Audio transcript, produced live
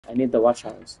I need the watch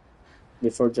hours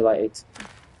before July 8th.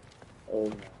 Oh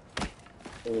no.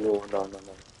 Oh no.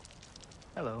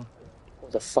 Hello.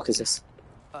 What the fuck is this?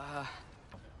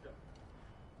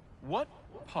 What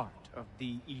part of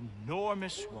the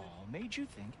enormous wall made you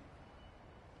think,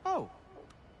 oh,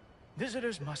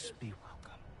 visitors must be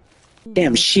welcome?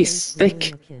 Damn, she's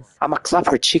thick. I'ma clap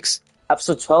her cheeks.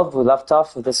 Episode 12, we left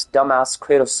off with this dumbass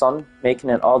Kratos' son making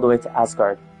it all the way to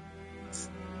Asgard.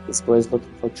 This boy's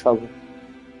looking for trouble.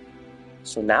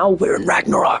 So now we're in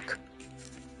Ragnarok.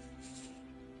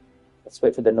 Let's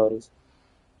wait for the notice.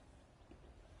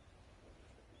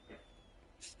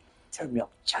 Turn me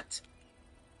up, chat.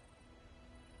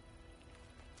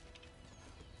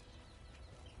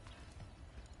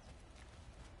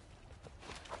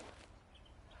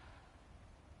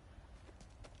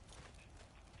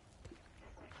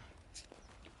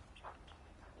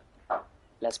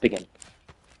 Let's begin.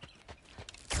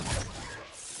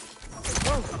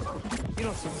 Oh, you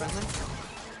don't seem friendly.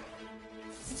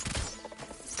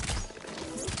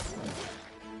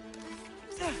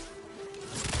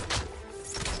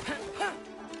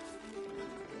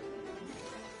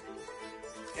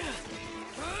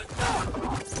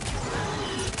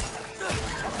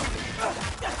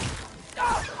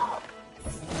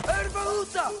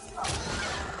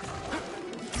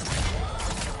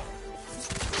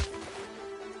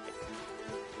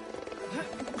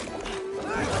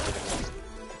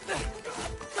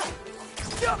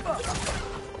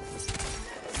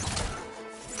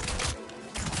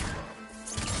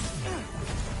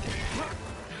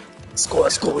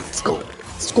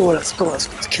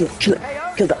 Let's go. Kill it.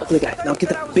 Kill the ugly guy. Now get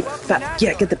the big fat,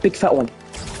 get the big fat one.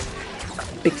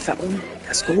 Big fat one.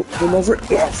 Let's go. Come over it.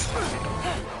 Yes.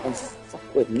 Don't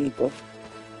fuck with me, bro.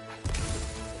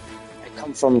 I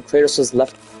come from Kratos'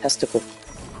 left testicle.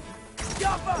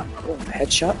 Oh,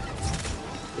 headshot.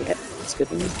 Yeah, that's good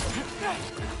for me.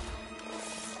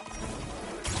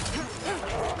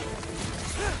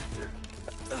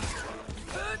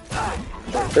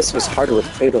 This was harder with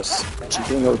Kratos. What you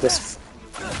doing with this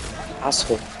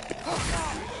asshole?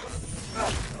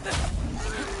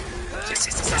 Yes.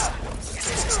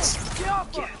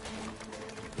 Yeah.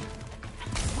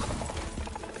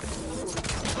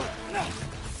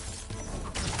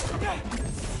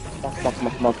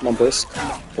 Come on, boys.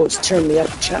 Boys, turn me up,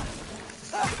 chat.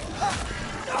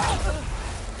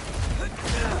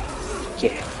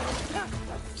 Yeah.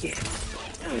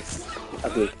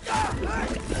 Ugly.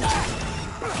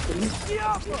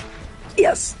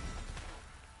 Yes!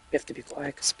 We have to be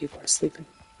quiet because people are sleeping.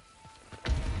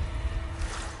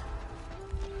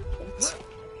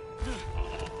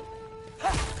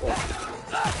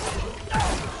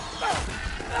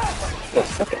 Get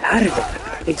fucking out of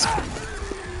there, please.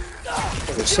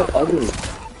 They're so ugly.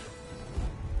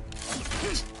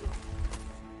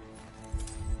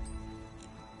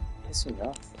 Pissing me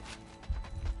off.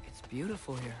 It's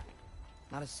beautiful here.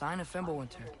 Not a sign of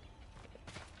Fimbulwinter.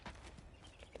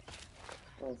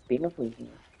 Well, it's beautiful here.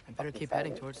 I better keep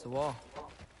heading towards the wall.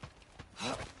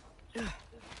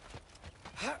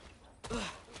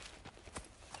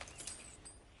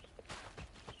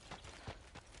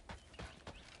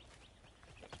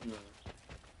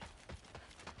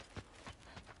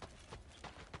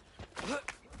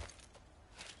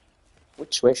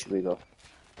 Which way should we go?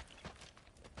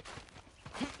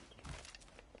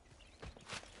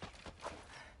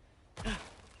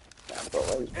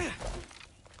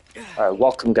 Alright,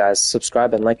 welcome guys.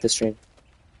 Subscribe and like the stream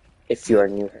if you are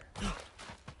new here.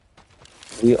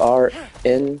 We are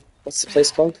in, what's the place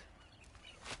called?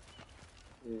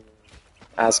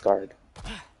 Asgard.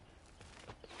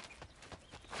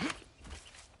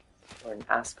 We're in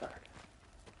Asgard.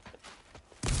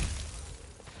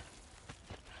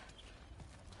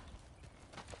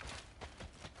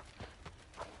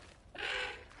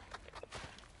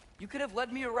 You could have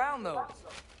led me around though.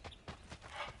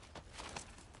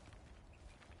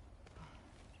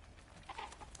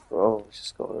 Bro,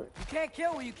 just go over it. You can't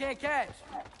kill what you can't catch.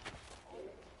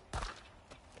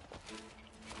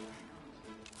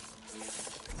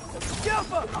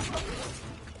 Jump up!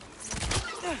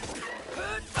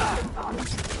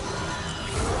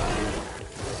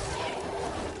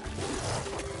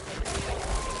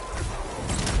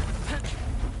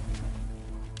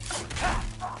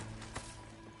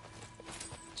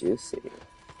 Juicy.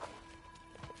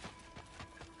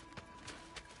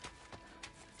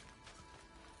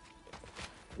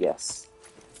 Yes,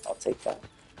 I'll take that.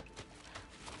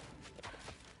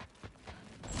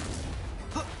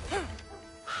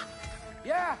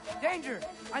 Yeah, danger!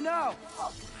 I know!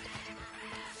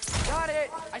 Got it!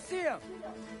 I see him!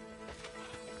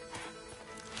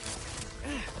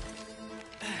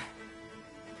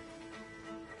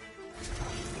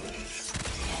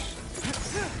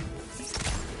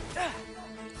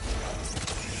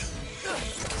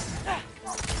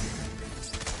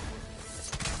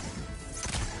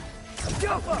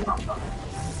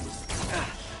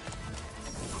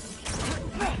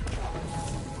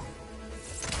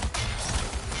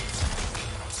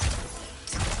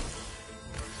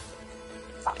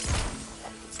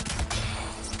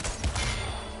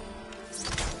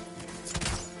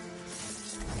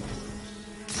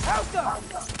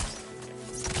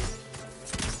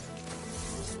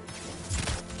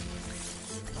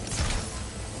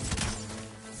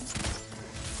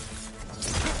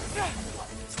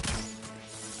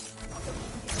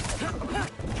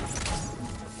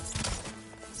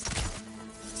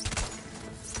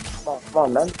 Come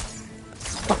on, man.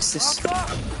 What's this?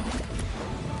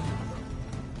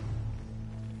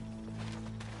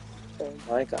 Oh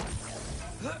my god.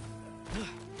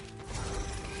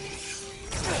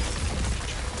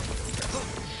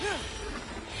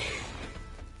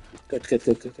 Good.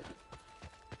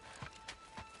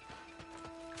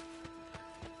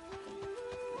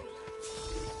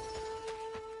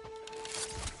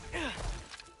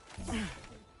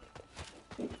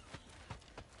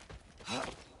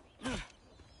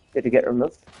 Did it get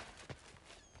removed?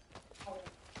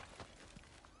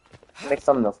 Make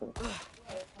thumbnail for me.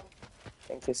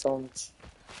 Thank you so much.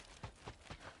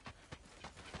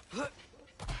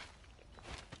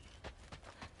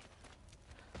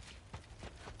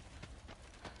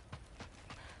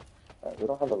 Alright, we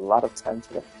don't have a lot of time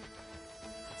today,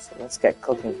 so let's get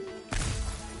cooking.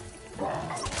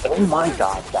 Oh my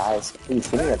god, guys, please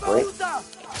give me a break.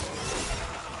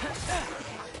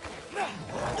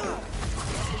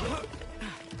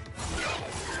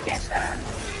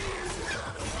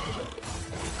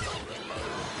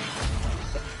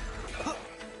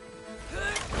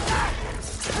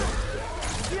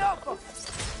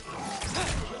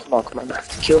 Come on, I have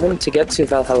to kill him to get to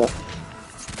Valhalla.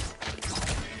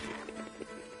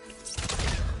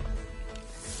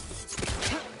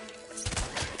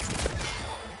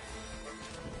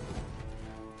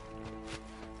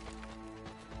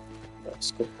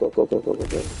 Let's go.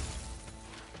 Okay,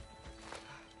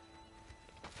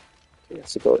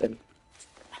 let's go in.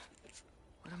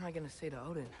 What am I gonna say to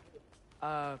Odin?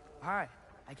 Hi.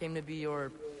 I came to be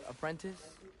your apprentice,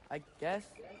 I guess.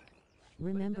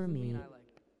 Remember me.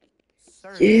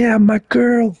 Yeah, my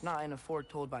girl. Not in a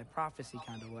foretold by prophecy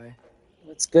kind of way.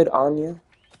 What's good, Anya?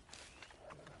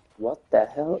 What the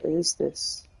hell is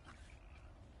this?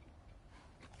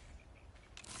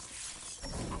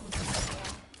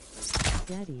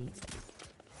 Daddy.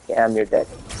 Yeah, I'm your dad.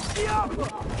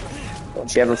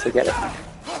 Don't you ever forget it.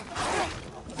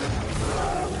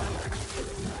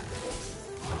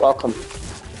 Welcome.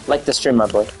 Like the stream, my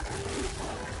boy.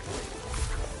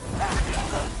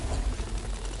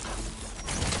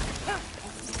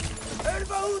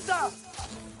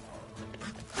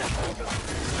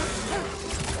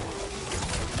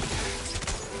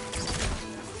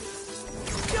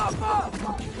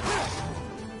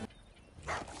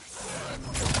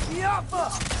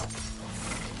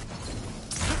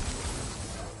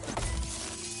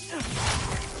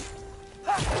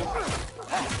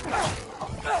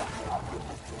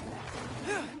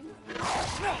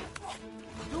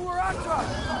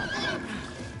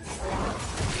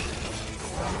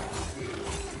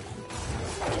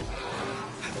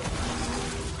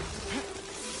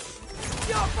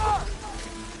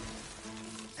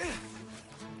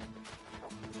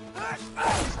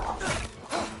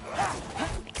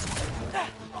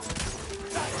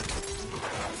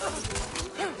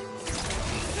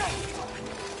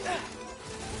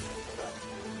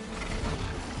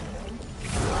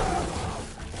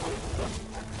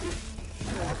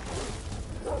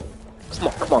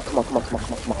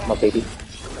 Come on, baby.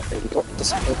 Come on, baby. Don't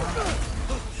disappoint me.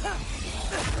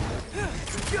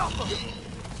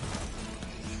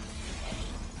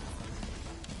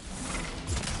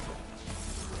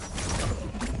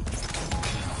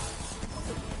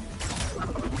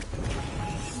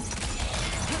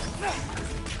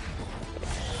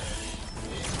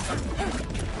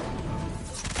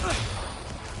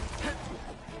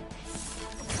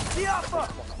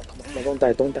 Don't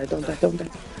die.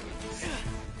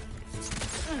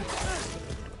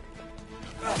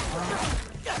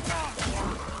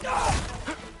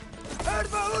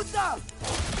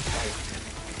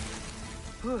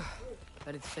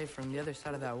 Bet it's safe from the other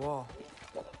side of that wall.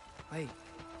 Wait,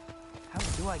 how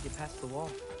do I get past the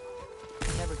wall?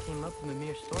 It never came up in the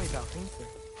mere story about Hingster.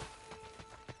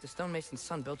 The stonemason's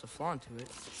son built a flaw into it.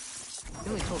 He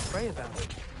only told Frey about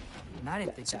it, and I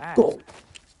didn't think to ask.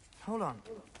 Hold on,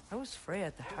 how was Frey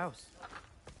at the house?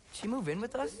 Did she move in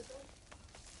with us?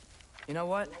 You know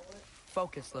what?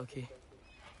 Focus, Loki.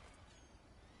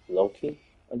 Loki?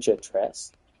 Aren't you a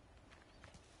Tress?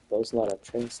 Those not a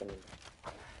trace anymore.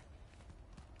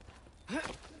 But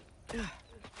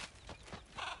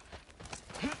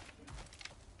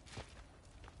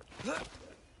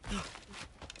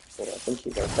I think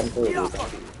you got temporarily down.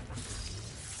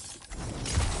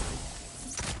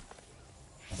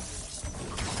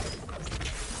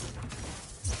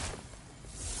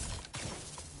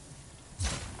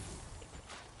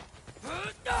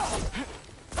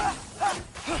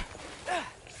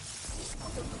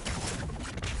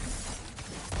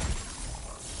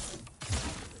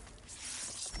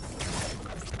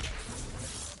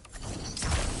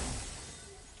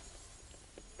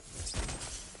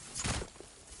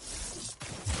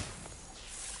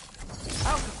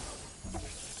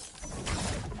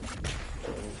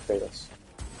 Kratos.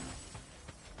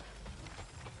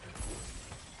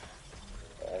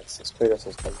 Since Kratos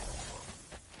has come.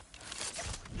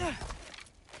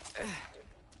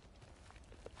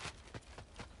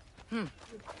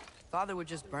 Father would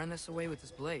just burn this away with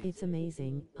his blade. It's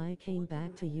amazing. I came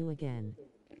back to you again.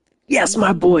 Yes,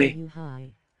 my boy. You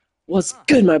high. What's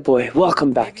good, my boy?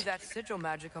 Welcome back. Maybe that sigil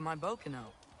magic on my bow can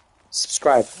help.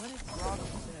 Subscribe. What did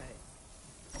Kratos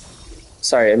say?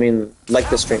 Sorry, I mean, like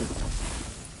the stream.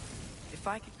 If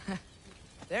I could...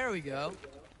 There we go.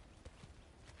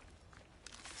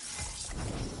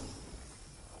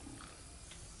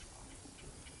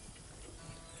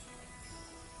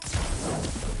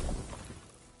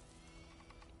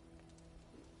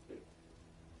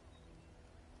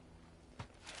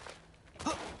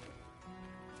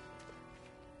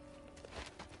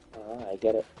 I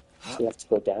get it. So you have to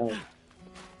go down.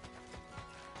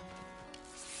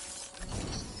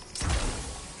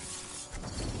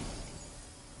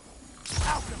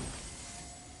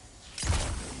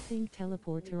 Think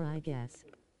teleporter, I guess.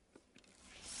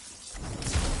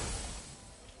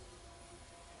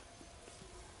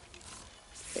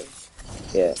 Okay.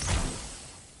 Yeah.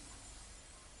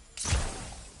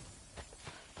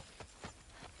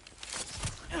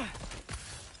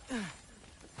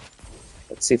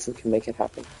 Let's see if we can make it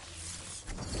happen.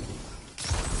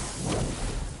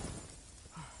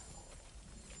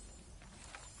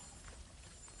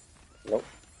 Nope.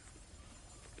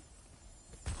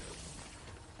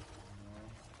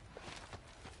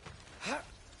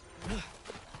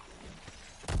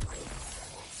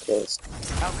 Okay, let's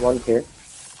one here.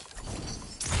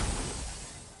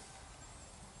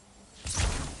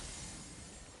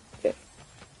 Okay.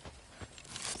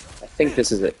 I think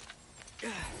this is it.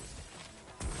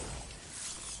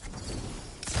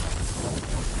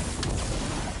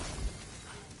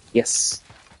 Yes.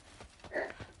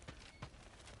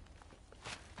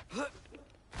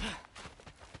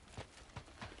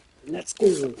 Let's go.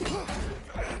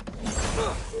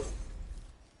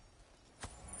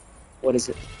 What is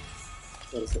it?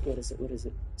 What is it? What is it? What is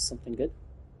it? Something good?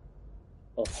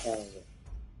 Oh, hell yeah.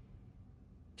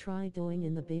 Try doing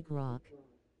in the big rock.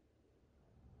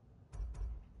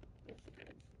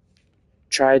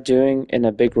 Try doing in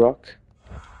a big rock?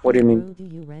 What do you mean? Bro, do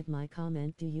you read my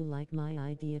comment? Do you like my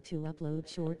idea to upload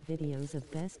short videos of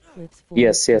best clips for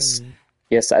Yes, yes.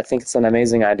 Yes, I think it's an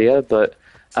amazing idea, but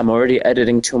I'm already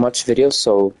editing too much video,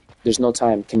 so there's no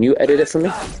time. Can you edit it for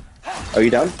me? Are you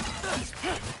done?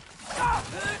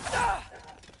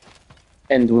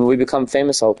 And when we become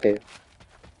famous, I'll pay you.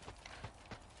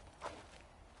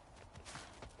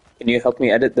 Can you help me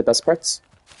edit the best parts?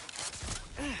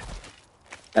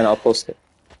 And I'll post it.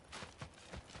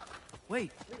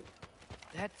 Wait,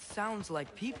 that sounds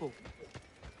like people.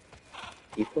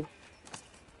 People?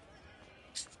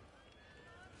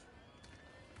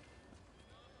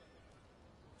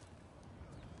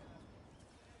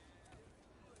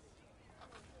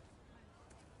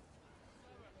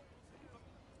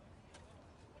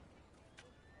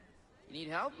 You need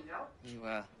help? You,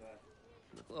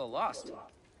 look a little lost.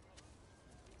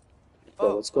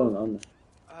 Bro, what's going on there?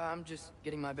 I'm just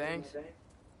getting my bearings.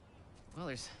 Well,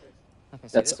 there's nothing to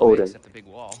see That's this way Odin. except the big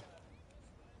wall.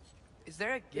 Is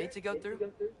there a gate to go through?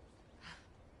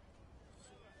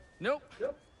 Nope.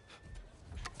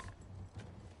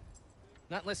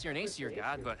 Not unless you're an Aesir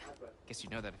god, but I guess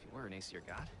you'd know that if you were an Aesir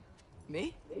god.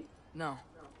 Me? No.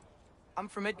 I'm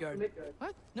from Midgard.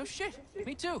 What? No shit.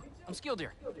 Me too. I'm Skildir.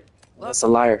 That's a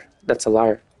liar. That's a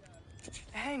liar.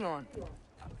 Hang on.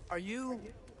 Are you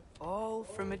all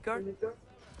from Midgard?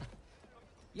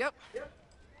 Yep.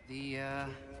 The,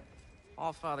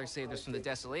 Allfather saved us from the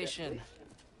desolation.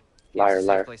 Liar, It's a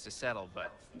liar. safe place to settle,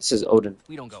 but This is Odin.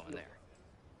 we don't go in there.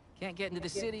 Can't get into the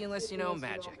city unless you know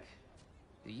magic.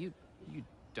 You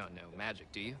don't know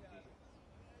magic, do you?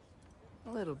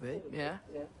 A little bit, yeah.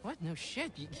 What? No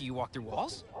shit. You walk through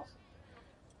walls?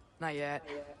 Not yet.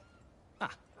 Huh.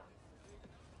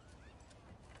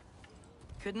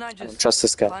 Couldn't I I don't just trust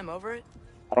this guy. climb over it?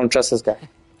 I don't trust this guy.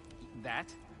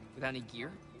 That? Without any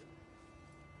gear?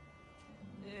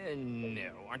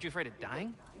 No. Aren't you afraid of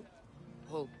dying?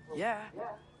 Well, yeah.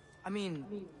 I mean,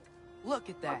 look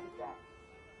at that.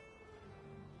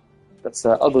 That's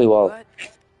an ugly wall. What?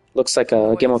 Looks like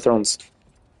a Game of Thrones.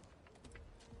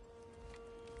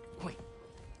 Wait,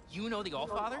 you know the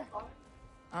Allfather?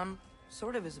 I'm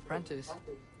sort of his apprentice.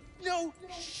 No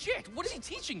shit! What is he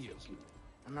teaching you?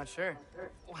 I'm not sure.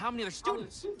 Well, how many other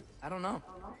students? I don't know.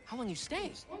 How long you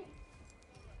stay?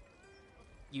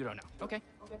 You don't know. Okay.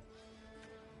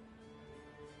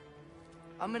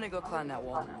 I'm gonna go climb that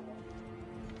wall now.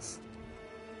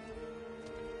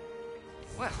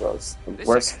 Well, Gross. The this I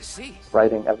worst gotta see.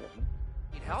 writing ever.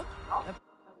 Need help?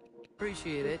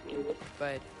 Appreciate it,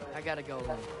 but I gotta go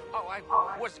alone. Oh,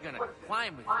 I wasn't gonna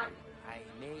climb with you. I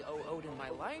may owe Odin my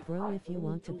life. Bro, if you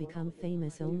want to become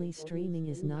famous, only streaming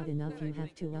is not enough. You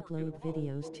have to upload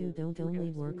videos too. Don't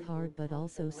only work hard, but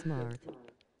also smart.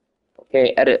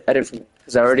 Okay, edit for me.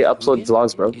 Because I already uploaded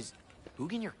vlogs, bro. Is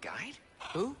Hugin your guide?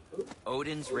 Who?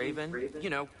 Odin's raven. You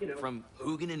know, from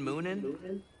Hugin and Moonin.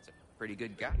 It's a pretty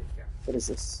good guy. What is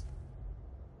this?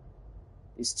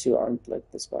 These two aren't like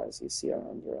the spies you see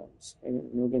around your arms. And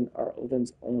Mugen are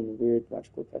Odin's own weird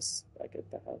magical pests back at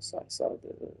the house. I saw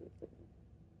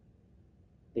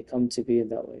they come to be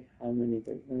that way. How many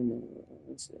there are?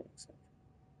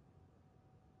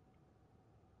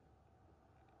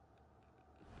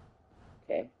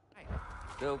 Okay.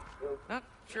 Though, not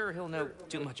sure he'll know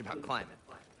too much about climbing.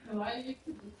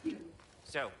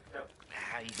 So,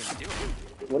 how you gonna do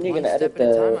it? When are you One gonna edit step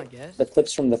at a time, I guess. the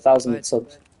clips from the 1,000 But-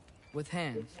 subs? With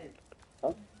hands.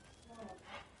 Huh?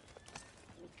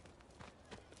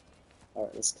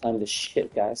 Alright, let's climb this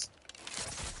shit, guys.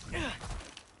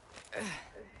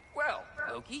 Well,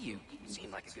 Loki, you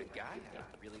seem like a good guy. I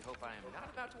really hope I am not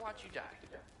about to watch you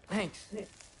die. Thanks.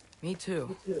 Me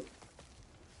too. You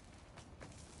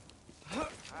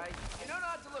know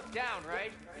not to look down,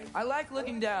 right? I like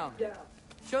looking down.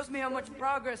 Shows me how much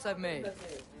progress I've made.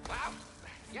 Wow.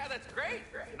 Yeah, that's great.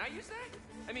 Can I use that?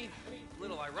 I mean, a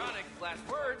little ironic last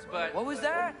words, but... What was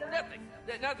that? Nothing.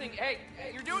 Nothing. Hey,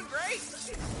 you're doing great.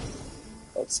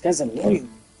 Oh, this guy's annoying.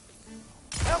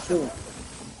 Kill him.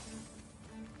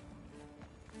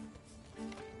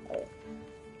 Alright.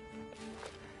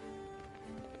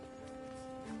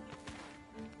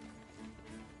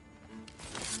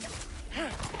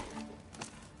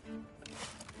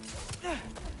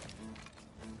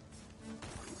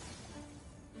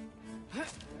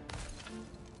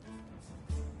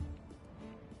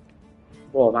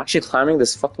 Bro, I'm actually climbing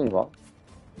this fucking wall.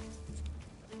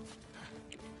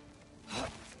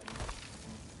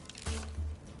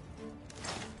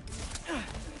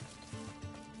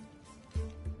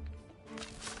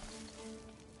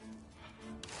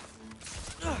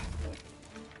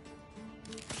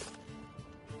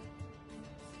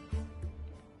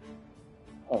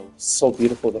 Oh, so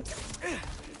beautiful though.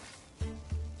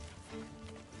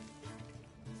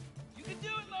 You can do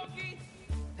it, Loki.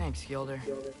 Thanks, Gilder.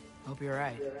 Hope you're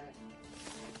right.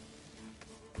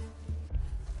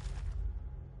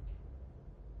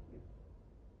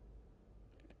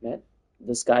 Man,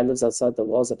 this guy lives outside the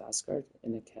walls of Asgard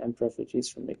in a camp of refugees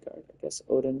from Midgard. I guess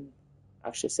Odin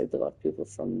actually saved a lot of people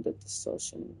from the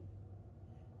destruction.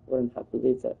 Wouldn't have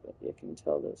believed that, but you can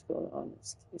tell what's going on.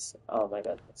 Oh my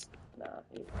god. Nah,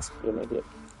 you're an idiot.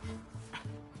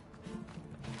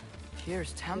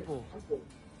 Here's temple.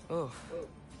 Oh,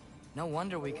 no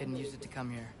wonder we couldn't use it to come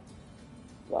here.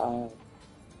 Wow.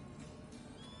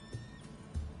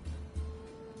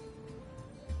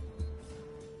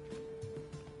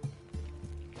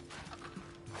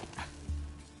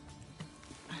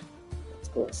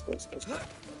 Let's go.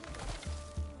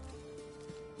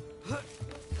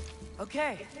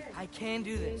 Okay, I can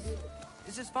do this.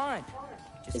 This is fine.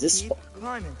 Just Is this keep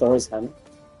climbing. Thor's hammer?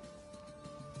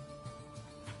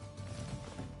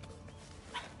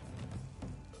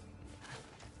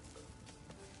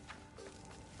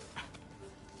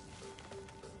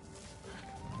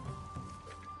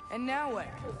 And now where?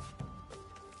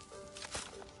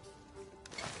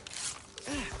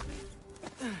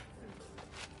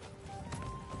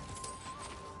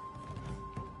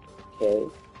 Okay.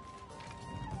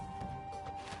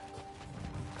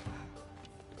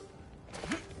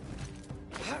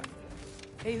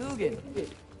 Hey, Hugin.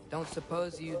 Don't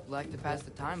suppose you'd like to pass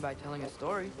the time by telling a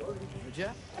story, would ya?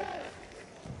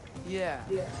 Yeah,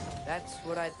 that's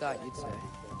what I thought you'd say.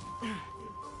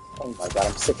 Oh my god,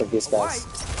 I'm sick of these guys.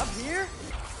 White, up here?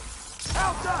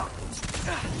 Out up!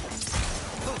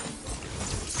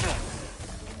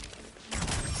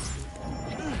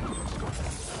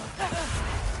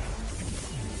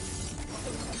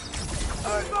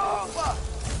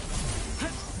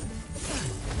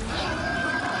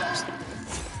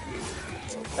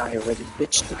 Die already,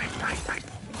 bitch. Die.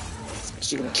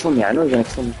 You're gonna kill me. I know you're gonna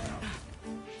kill me.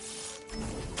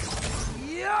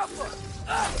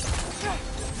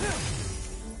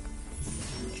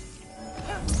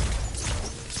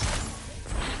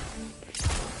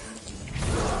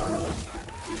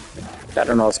 I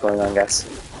don't know what's going on, guys.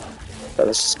 But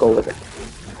let's just go with it.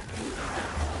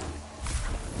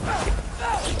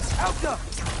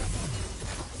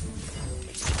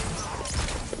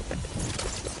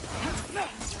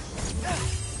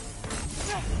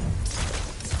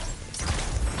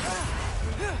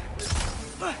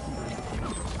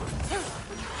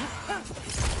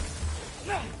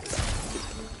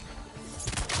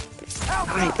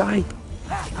 Die.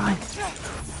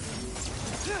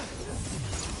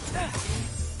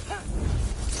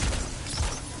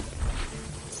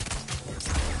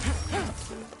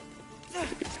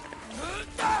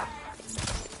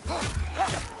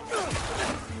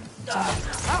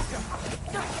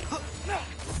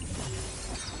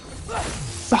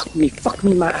 Fuck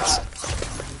me, my ass. I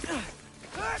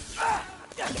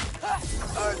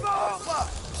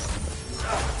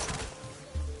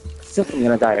feel like I'm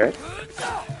gonna die, right?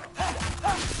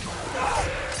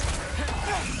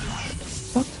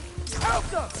 Fuck.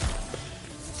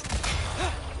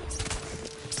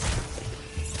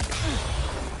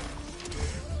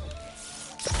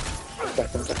 Back.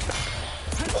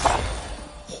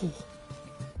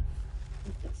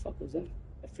 What the fuck was that?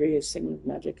 A furious signal of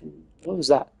magic and... What was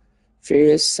that?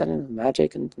 Furious setting of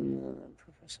magic and...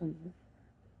 Professor...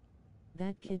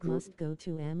 That kid must go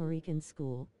to American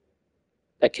school.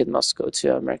 That kid must go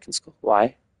to American school.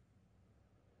 Why?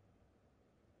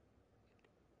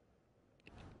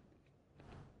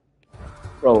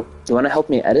 Bro, do you want to help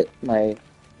me edit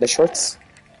the shorts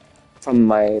from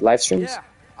my live streams? Yeah,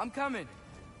 I'm coming.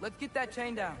 Let's get that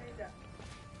chain down.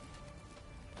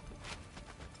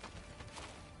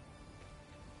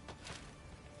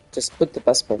 Just put the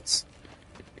best parts.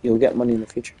 You'll get money in the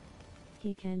future.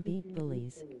 He can beat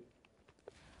bullies.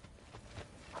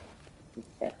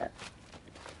 Yeah.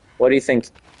 What do you think?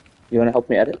 You want to help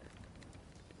me edit?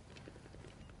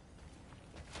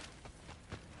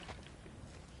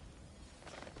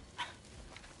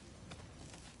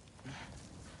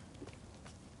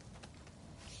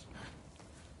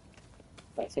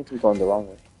 I think I'm going the wrong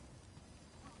way.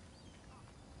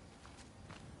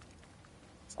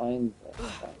 Find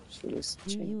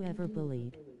Do you ever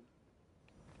bullied?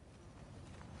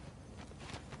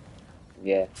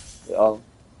 Yeah, we all.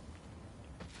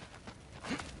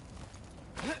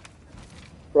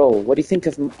 Bro, what do you think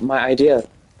of my idea?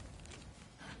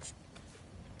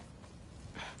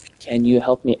 Can you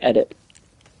help me edit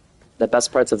the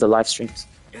best parts of the live streams?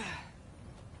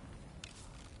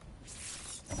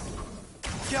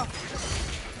 Yeah.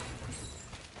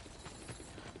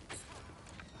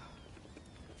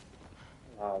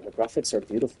 Wow, the graphics are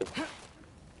beautiful.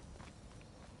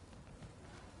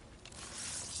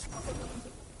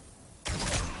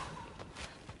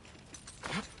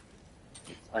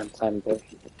 Climb, bro.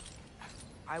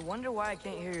 I wonder why I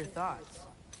can't hear your thoughts.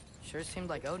 Sure seemed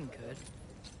like Odin could.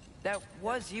 That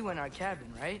was you in our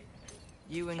cabin, right?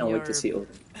 You and Can't your wait to see Odin.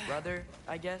 brother,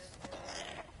 I guess?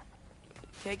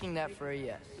 Taking that for a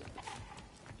yes.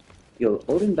 Yo,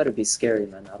 Odin better be scary,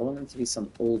 man. I don't want him to be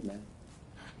some old man.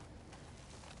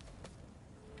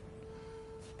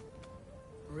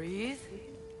 Breathe.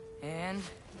 And...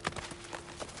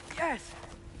 yes!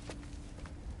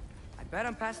 I bet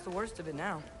I'm past the worst of it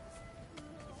now.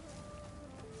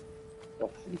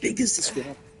 Well, how big is this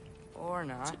wall? Or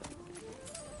not.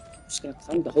 I'm just gonna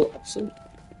climb the whole episode.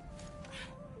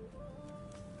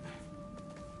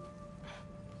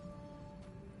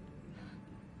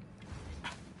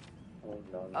 Oh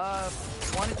no.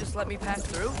 Wanna just let me pass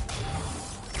through?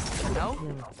 No?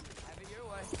 No. Have it your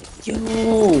way.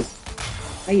 Yo!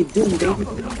 How you doing, David?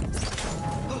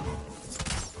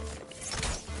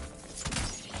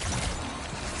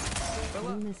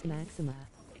 Lunas Maxima.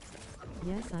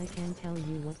 Yes, I can tell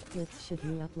you what clips should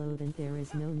you upload and there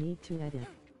is no need to edit.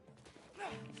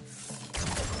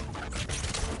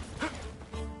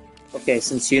 Okay,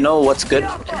 since you know what's good,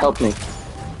 help me.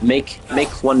 Make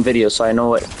one video so I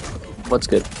know what's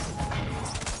good.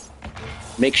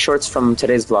 Make shorts from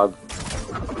today's vlog,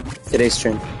 today's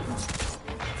stream,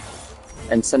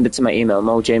 and send it to my email,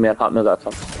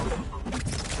 moejamie@hotmail.com.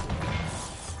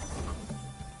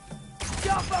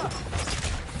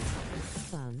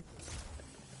 Fun.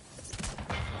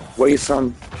 Where are you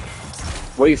from?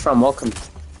 Where are you from? Welcome.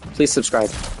 Please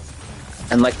subscribe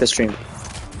and like the stream.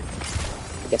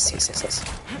 Yes.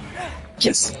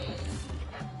 Yes!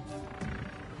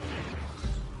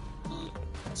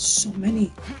 So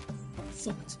many.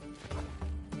 Fucked.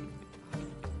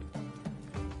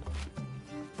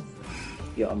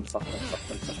 Yo, I'm fucked.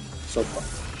 So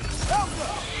fucked.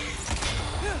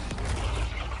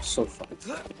 So fucked.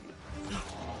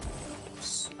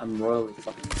 I'm royally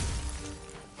fucked.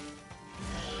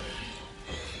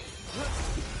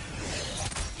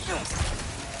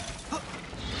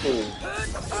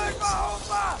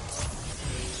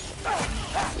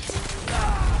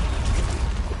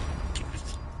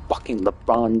 Fucking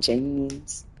LeBron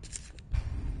James.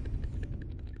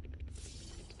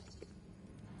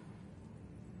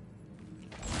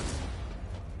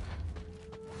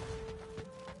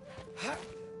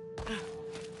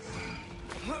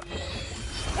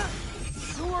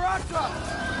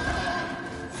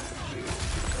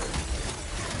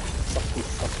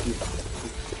 Fuck you.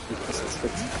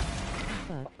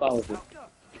 Fuck all of you.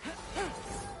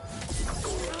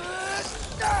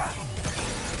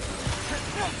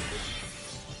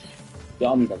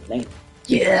 Yo, I'm the lane.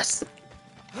 Yes!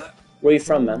 Where you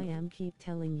from, man? I am keep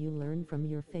telling you learn from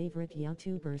your favorite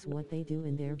YouTubers what they do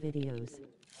in their videos.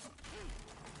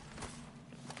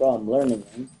 Bro, I'm learning,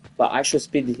 man. But I should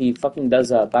speed, he fucking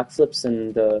does backflips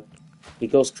and he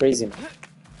goes crazy, man.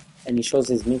 And he shows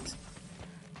his meat.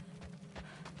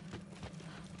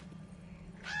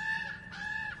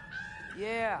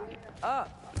 Yeah,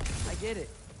 up. I get it.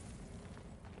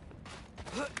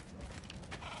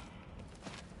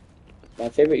 My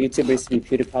favorite YouTuber used to be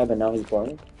PewDiePie, but now he's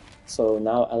boring. So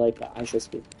now I like I should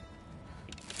speed.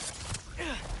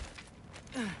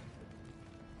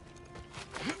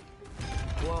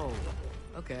 Whoa.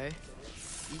 Okay.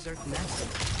 These are connected.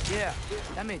 Yeah,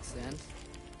 that makes sense.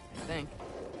 I think.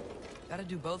 Gotta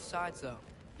do both sides though.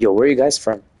 Yo, where are you guys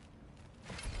from?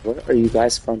 Where are you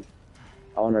guys from?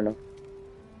 I wanna know.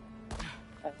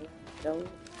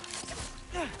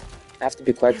 I have to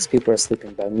be quiet because people are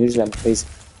sleeping, but usually I'm crazy.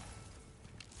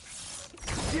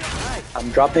 I'm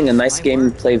dropping a nice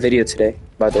gameplay video today,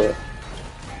 by the way.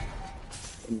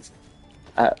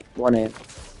 At 1 AM.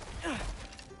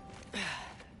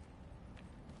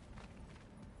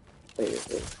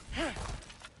 Wait.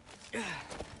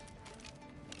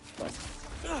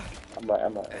 I'm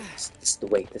right. This is the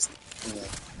way. Let's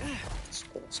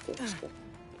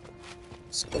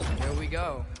go. Here we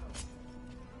go.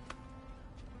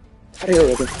 Hurry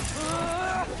already.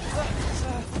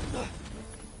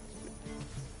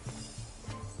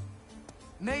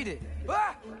 Made it.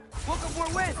 Ah!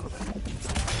 walkthroughs win.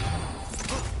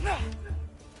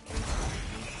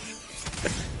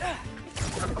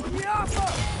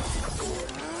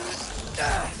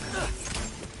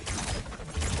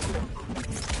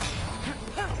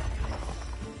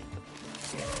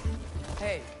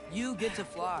 Hey, you get to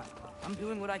fly. I'm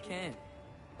doing what I can.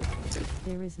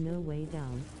 There is no way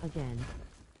down, again.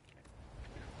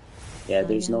 Yeah,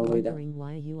 there's no way down. Wondering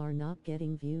why you are not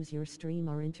getting views. Your stream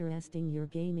are interesting, your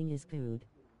gaming is good.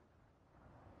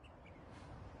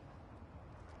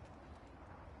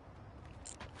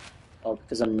 Oh,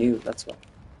 because I'm new, that's why.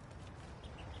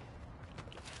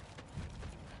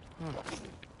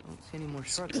 Don't see any more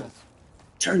shortcuts.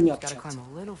 Turn me up. Gotta climb a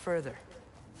little further.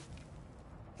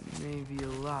 Maybe a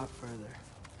lot further.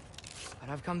 But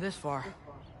I've come this far.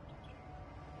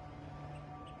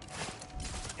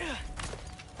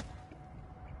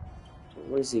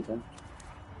 Where is he going?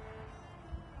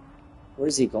 Where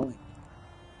is he going?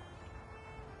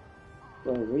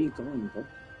 Bro, where are you going, bro?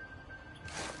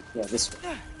 Yeah, this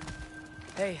way.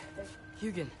 Hey,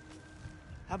 Hugin.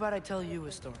 How about I tell you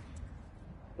a story?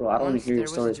 Bro, I don't want to hear your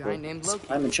stories, bro.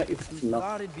 Climb and shut your fucking mouth.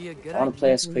 I want to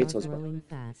play as Kratos, bro.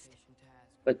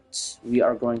 But we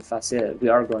are growing fast. Yeah, we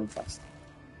are growing fast.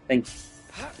 Thank you.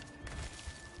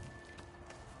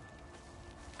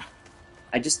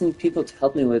 I just need people to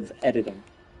help me with editing.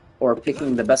 Or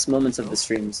picking the best moments of the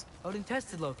streams. Odin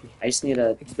tested Loki. I just need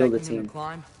to build a team. Him to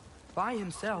climb by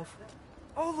himself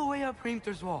all the way up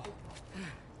Hrimthur's wall.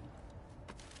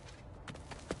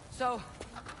 So,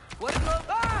 what did Loki...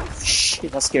 Ah!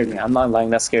 Shit, that scared me. I'm not lying,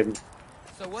 that scared me.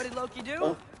 So what did Loki do?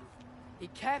 Oh. He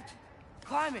kept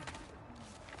climbing.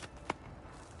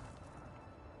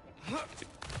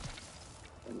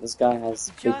 This guy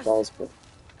has big balls, bro.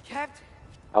 Kept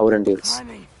I wouldn't do this.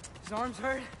 climbing. His arms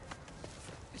hurt.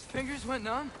 His fingers went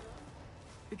numb.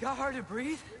 It got hard to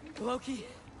breathe. Loki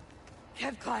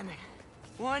kept climbing.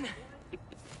 One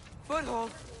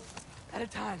foothold at a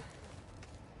time.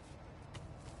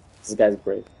 This guy's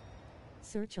brave.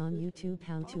 Search on YouTube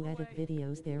how to edit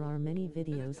videos. There are many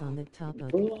videos on the topic.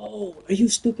 Bro, are you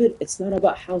stupid? It's not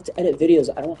about how to edit videos.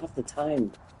 I don't have the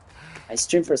time. I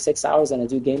stream for 6 hours and I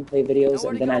do gameplay videos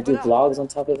and then I do vlogs on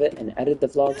top of it and edit the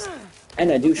vlogs.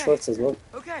 And I do shorts as well.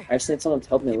 Okay. I just need someone to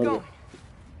help me a little bit.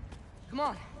 Come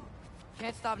on.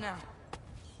 Can't stop now.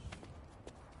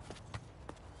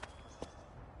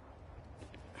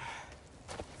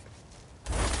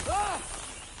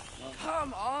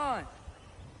 Come on.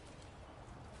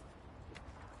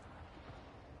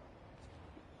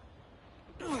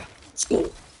 Let's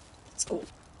go. Let's go.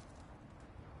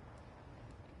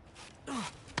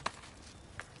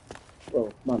 Bro,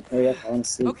 come on, hurry up. I want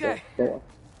to sleep. Okay. Bro.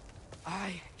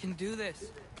 I can do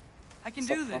this. I can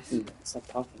do this. Stop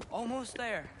talking. Almost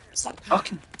there. Stop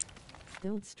talking.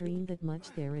 Don't stream that much,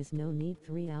 there is no need.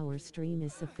 3-hour stream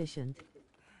is sufficient.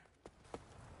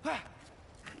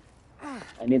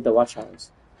 I need the watch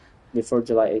hours before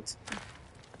July 8th.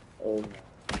 Oh no.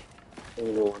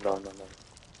 Oh no, no, no.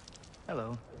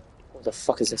 Hello. What the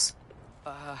fuck is this?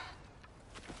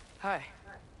 Hi.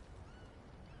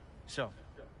 So,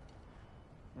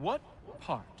 what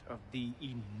part of the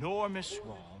enormous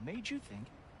wall made you think,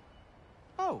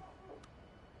 oh,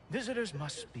 visitors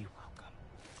must be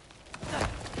welcome?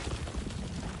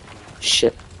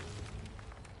 Shit.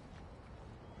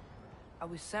 I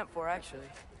was sent for, actually.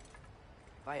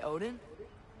 By Odin?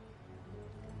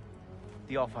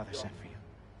 The Allfather sent for you.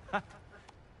 Ha!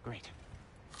 Great.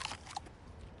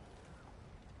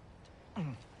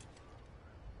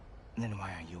 Then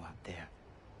why are you out there?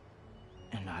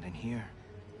 And not in here?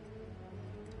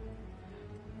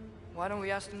 Why don't we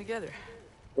ask them together?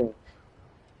 Oh.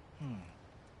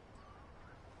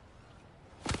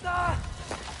 Ah!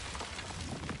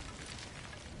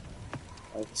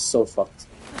 I was so fucked.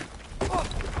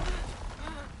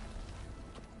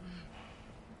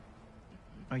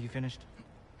 Are you finished?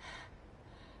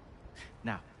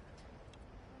 Now,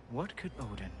 what could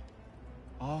Odin,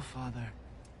 Allfather,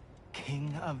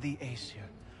 King of the Aesir,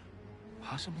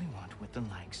 possibly want with the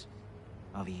likes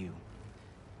of you?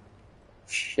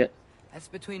 Shit. That's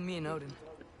between me and Odin.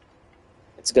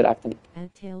 It's good acting.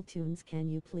 At Tailtunes, can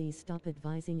you please stop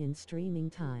advising in streaming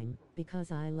time, because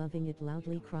I loving it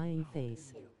loudly crying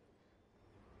face.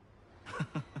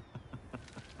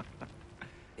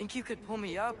 Think you could pull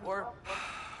me up, or...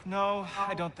 No,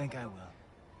 I don't think I will.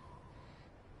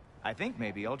 I think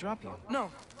maybe I'll drop you.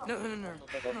 No.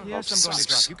 Yes, I'm going to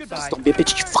drop you. Goodbye. Don't be a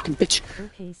bitch, you fucking bitch.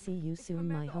 Okay, see you soon.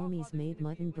 My homies made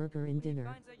mutton burger and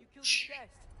dinner.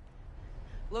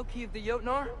 Loki of the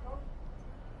Jotnar?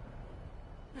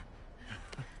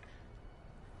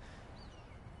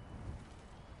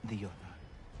 The Jotnar.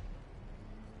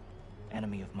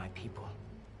 Enemy of my people.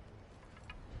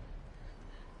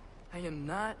 I am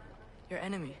not your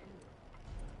enemy.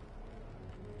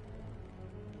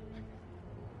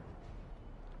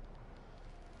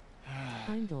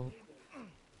 Heimdall.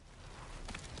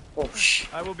 Oh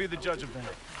shit. I will be the judge of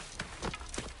that.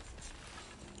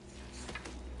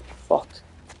 Fuck.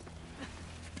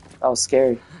 That was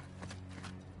scary.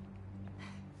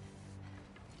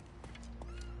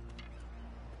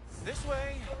 This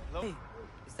way. Hey,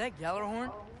 is that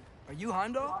Gallarhorn? Are you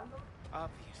Heimdall?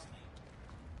 Obviously.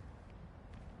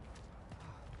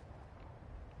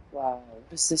 Wow,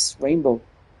 what is this rainbow?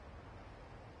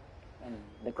 And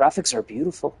the graphics are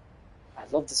beautiful. I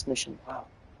love this mission. Wow.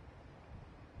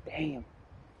 Damn.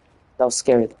 That was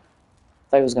scary though. I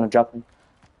thought he was gonna drop me.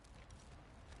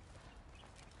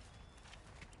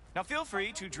 Now feel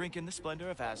free to drink in the splendor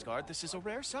of Asgard. This is a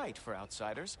rare sight for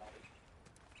outsiders.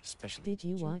 Especially. Did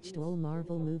you watch all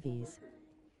Marvel movies?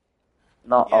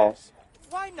 Not all. Yes.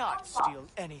 Why not steal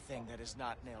anything that is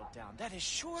not nailed down? That is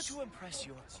sure to impress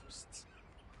your hosts.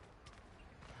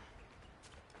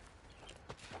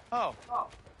 Oh,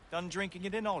 done drinking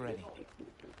it in already.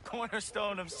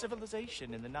 Cornerstone of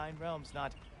civilization in the 9 realms,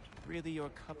 not really your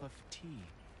cup of tea.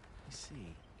 I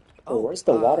see. Oh, where's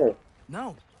the water?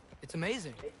 No, it's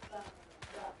amazing.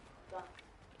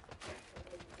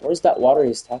 Where's that water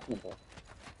he's talking about?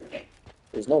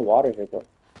 There's no water here, though.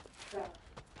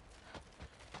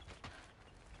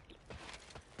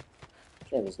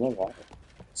 Yeah, there's no water.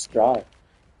 It's dry.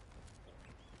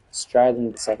 It's drier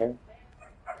than the Sahara.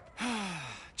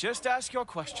 Just ask your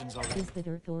questions already. Is that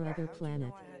Earth or other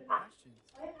planet?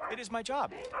 It is my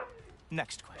job.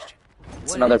 Next question.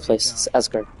 It's another place. It's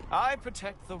Asgard. I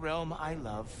protect the realm I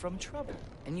love from trouble.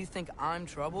 And you think I'm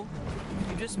trouble?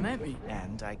 You just met me.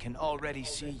 And I can already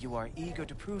see you are eager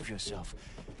to prove yourself.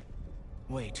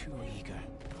 Way too eager.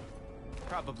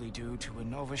 Probably due to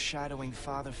an overshadowing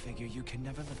father figure you can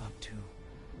never live up to.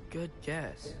 Good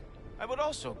guess. I would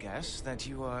also guess that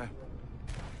you are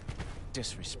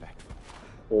disrespectful,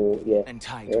 Oh, yeah.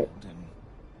 entitled, and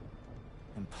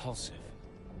impulsive.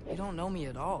 You don't know me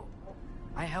at all.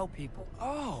 I help people.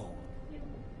 Oh,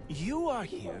 you are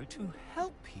here to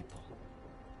help people.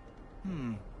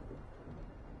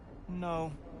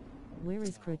 No. Where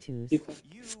is Kratos?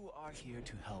 You are here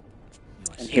to help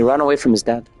yourself. And he ran away from his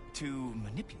dad. To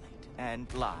manipulate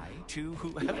and lie to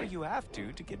whoever you have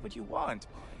to get what you want.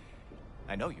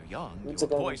 I know you're young. Your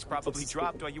voice probably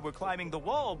dropped while you were climbing the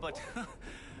wall, but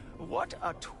what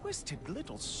a twisted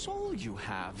little soul you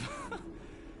have.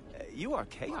 You are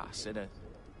chaos in a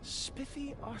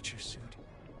spiffy archer suit.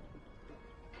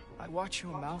 I watch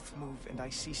your mouth move and I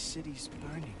see cities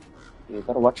burning. You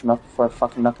gotta watch him out before I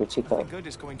fucking knock your cheek out. Good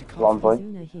is going to come Blonde boy.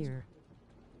 Zuna here.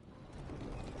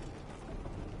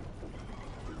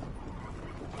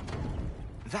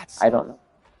 That's I don't know.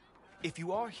 If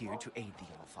you are here to aid the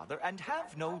Allfather and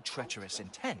have no treacherous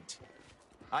intent,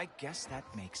 I guess that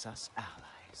makes us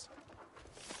allies.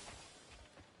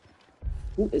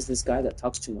 Who is this guy that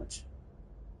talks too much?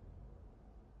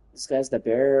 This guy's the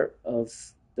bearer of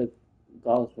the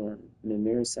Godofwar.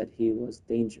 Mimir said he was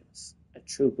dangerous. A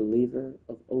true believer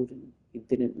of Odin. He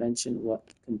didn't mention what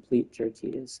complete jerk he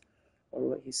is, or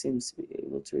what he seems to be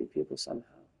able to read people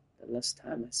somehow. The less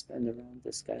time I spend around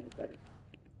this guy, the better.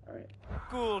 Alright.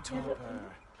 Ghoultoper.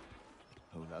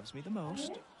 Who loves me the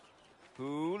most?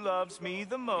 Who loves me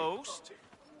the most?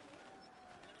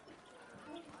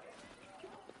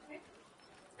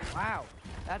 Wow,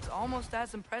 that's almost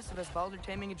as impressive as Baldur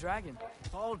taming a dragon.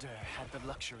 Baldur had the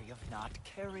luxury of not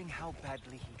caring how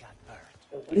badly he got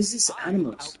burned. What is this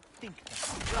animals? Outthink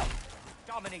them.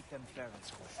 Dominate them fair and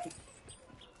square.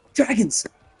 Dragons!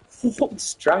 Oh,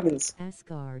 there's dragons.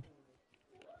 Asgard.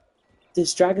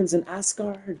 There's dragons in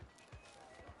Asgard.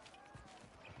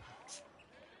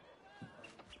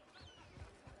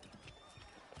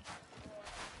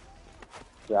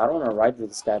 Yeah, I don't want to ride with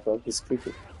this guy, bro. He's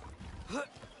creepy.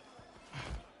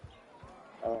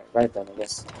 Alright, right then, I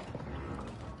guess.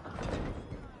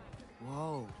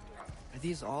 Whoa. Are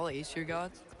these all Aesir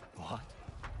gods? What?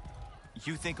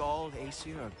 You think all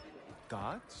Aesir are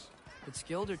gods? But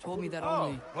Skilder told me that Oh,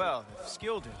 only... well, if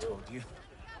Skilder told you,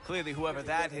 clearly whoever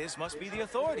that is must be the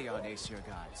authority on Aesir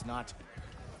gods, not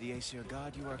the Aesir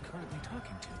god you are currently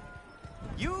talking to.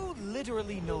 You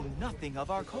literally know nothing of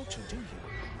our culture, do you?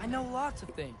 I know lots of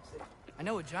things. I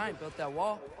know a giant built that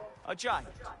wall. A giant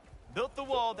built the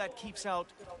wall that keeps out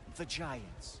the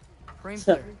giants.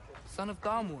 Hrimthur, son of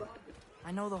Thamur.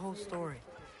 I know the whole story.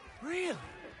 Really?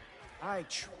 I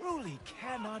truly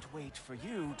cannot wait for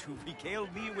you to regale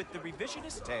me with the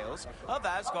revisionist tales of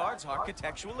Asgard's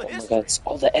architectural Oh my history. god, it's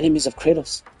all the enemies of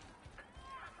Kratos.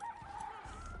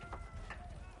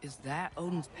 Is that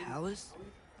Odin's palace?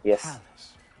 Yes.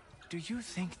 Palace. Do you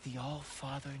think the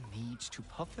All-Father needs to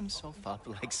puff himself up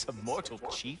like some mortal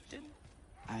chieftain?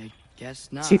 I guess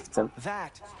not. Chieftain.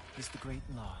 That is the Great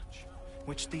Lodge,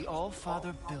 which the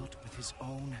All-Father built with his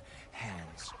own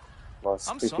hands. Well, it's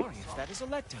I'm creepy. sorry if that is a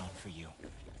letdown for you.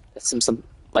 That seems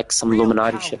like some Real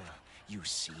Illuminati power, shit. you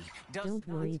see, does Don't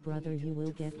worry, brother, you will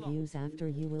get views after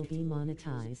you will be monetized. when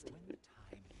the time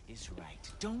is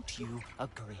right. Don't you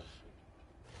agree?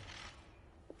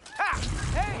 Ha!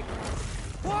 Hey!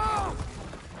 Whoa!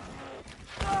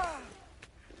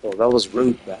 Oh, that was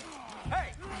rude, man.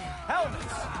 Hey!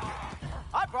 Helmets!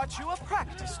 I brought you a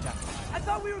practice dummy. I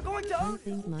thought we were going to... I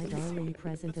think my darling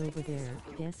present over there.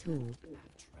 Guess who?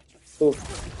 Oh,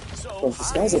 So well,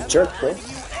 this guy's a jerk, bro.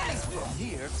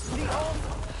 here, the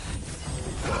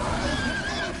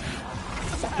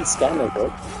Fucking scammer, bro.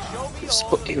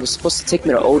 He was supposed to take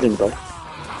me to Odin, bro.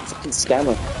 Fucking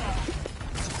scammer.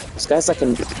 This guy's like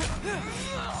a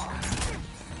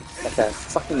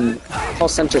fucking call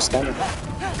center scammer.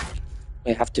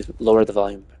 I have to lower the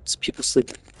volume. It's people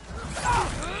sleeping.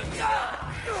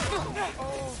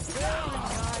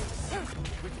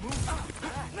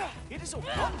 It is a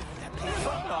wonder that the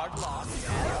Thunard lost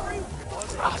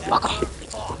Fuck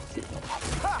off.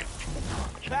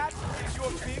 That is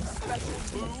your big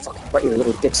special move. Fucking brought your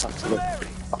little dicks onto the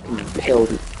fucking impaled.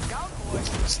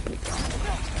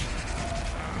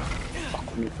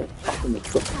 Fuck me, bro. Fuck me,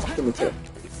 bro. Fuck me, bro.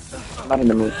 I'm not in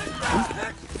the mood.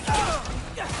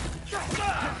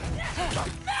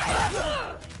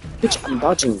 Bitch, I'm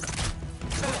dodging.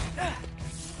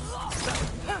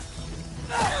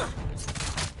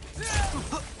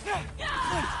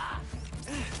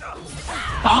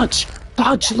 Dodge!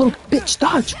 Dodge, you little bitch!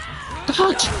 Dodge!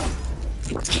 Dodge!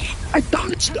 I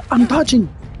dodged! I'm dodging!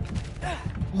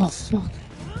 Oh, fuck.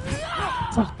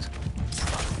 Fuck.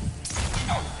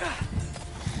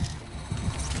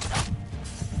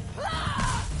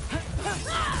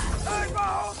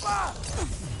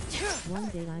 One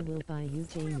day I will buy you,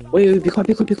 Jamie. Wait, be quiet,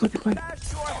 be quiet, be quiet, be quiet.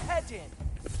 Bash your head in.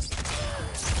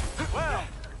 Well,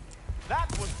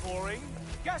 boring.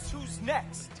 Guess who's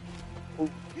next? You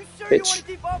sure Bitch. you want to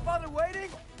keep our father waiting?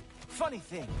 Funny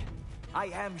thing, I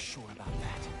am sure about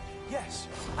that. Yes,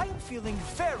 I am feeling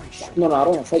very sure. No, I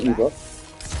don't want to fight you, bro.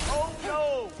 Oh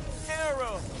no!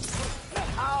 Arrow!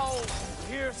 Ow!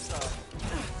 Here's some.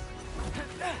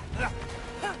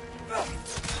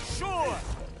 Sure!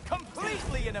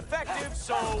 Completely ineffective,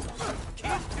 so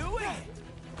keep doing it!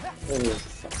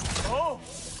 Oh!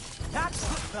 That's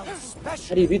what felt special!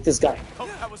 How do you beat this guy? Hope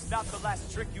that was not the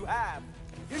last trick you have.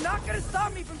 You're not gonna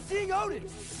stop me from seeing Odin!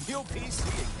 You'll be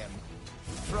seeing him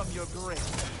from your grave.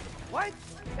 What?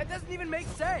 That doesn't even make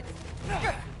sense!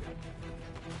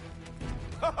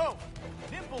 Oh!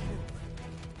 Nimble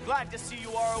move! Glad to see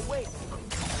you are awake.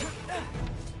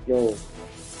 Yo,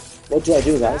 what do I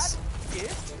do, guys? That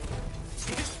it?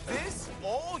 Is this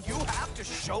all you have to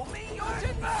show me,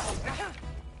 Odin?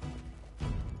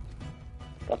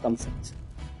 Fuck, I'm fucked.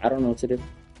 I don't know what to do.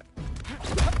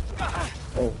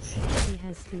 Oh, shit. He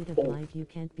has speed of light, you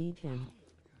can't beat him.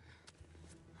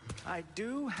 I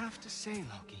do have to say,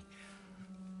 Loki,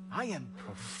 I am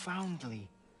profoundly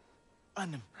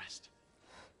unimpressed.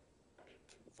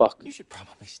 Fuck. You should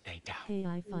probably stay down. Hey,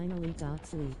 I finally got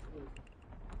sleep.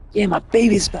 Yeah, my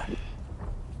baby's back.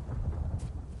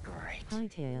 Great. Hi,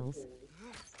 Tails.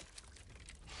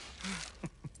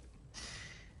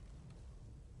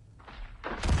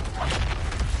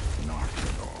 Knock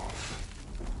it off.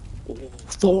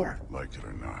 Thor. Like it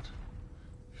or not,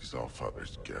 he's all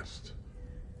father's guest.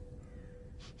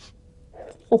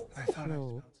 Oh, I thought I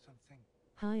Lol. felt something.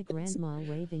 Hi, Grandma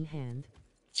waving hand.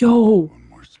 yo, One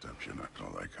more step, you're not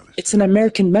gonna like how this. it's an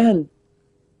American man.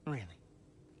 Really?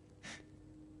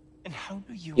 And how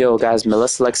do you... Yo, guys,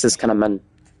 Melissa likes this kind of men.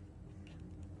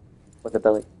 With a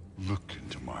belly. Look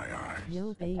into my eyes.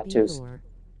 Yo, baby Tattoos. Thor.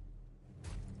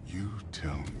 You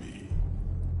tell me.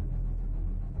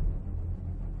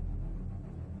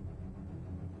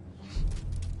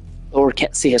 Thor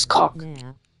can't see his cock.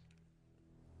 Nah.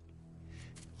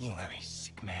 You are a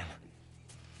sick man.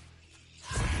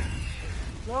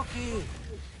 Loki,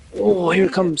 Oh, here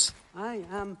it comes. I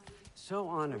am so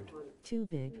honored. Too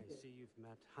big. I see you've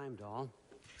met Heimdall.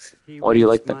 He Oh, do you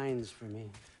like reads that? minds for me.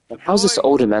 How's this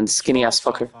Odin, man? Skinny ass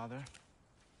Also, fucker. Father.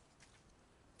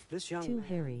 This young Too man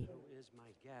hairy. who is my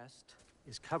guest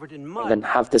is covered in And mud. then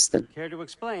have this then. Care to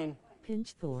explain?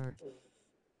 Pinch Thor.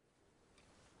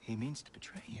 He means to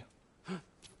betray you.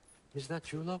 Is that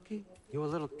true, Loki? You a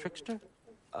little trickster?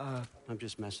 I'm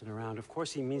just messing around. Of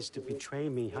course he means to betray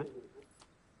me, huh?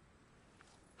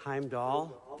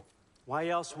 Heimdall? Why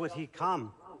else would he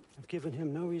come? I've given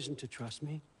him no reason to trust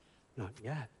me. Not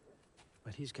yet.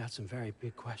 But he's got some very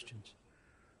big questions.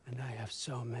 And I have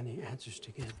so many answers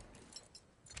to give.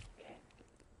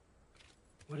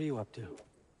 What are you up to?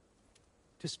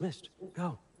 Dismissed.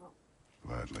 Go.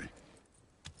 Gladly.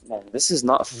 Man, this is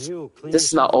not. You clean This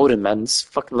is not yourself up. Odin, man. This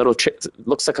fucking little chick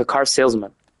looks like a car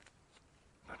salesman.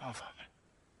 Oh, Father.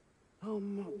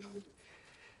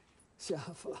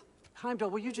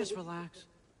 Heimdall, will you just relax?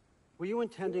 Were you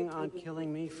intending on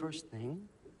killing me first thing?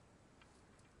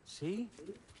 See?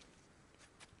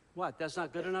 What, that's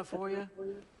not good enough for you?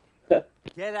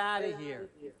 Get out of here.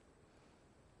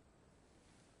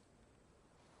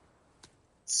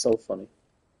 So funny.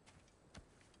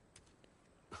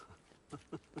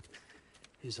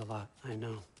 He's a lot, I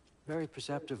know. Very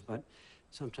perceptive, but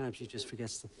sometimes he just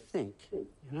forgets to think, you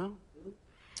know?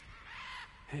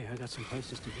 Hey, I got some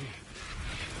places to be.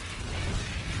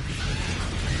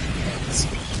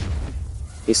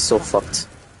 He's so fucked.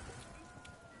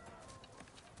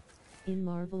 In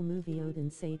Marvel movie, Odin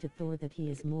say to Thor that he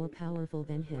is more powerful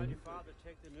than him.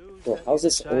 Bro, how's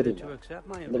this Decided Odin? to accept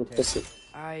my Little invitation. pussy.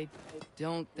 I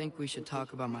don't think we should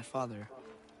talk about my father.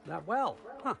 Not well,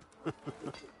 huh?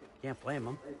 Can't blame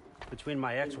him. Between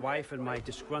my ex-wife and my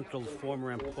disgruntled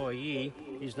former employee,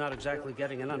 he's not exactly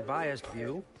getting an unbiased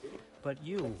view. But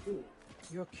you're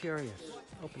curious,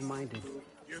 open-minded.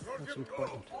 That's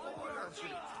important.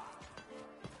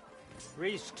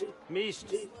 Reist,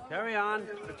 Meest, carry on.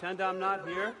 Pretend I'm not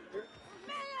here.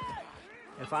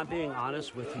 If I'm being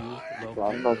honest with you, Loki, Well,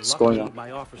 I don't know you're what's going lucky on.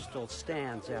 my offer still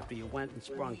stands after you went and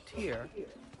sprung Tyr.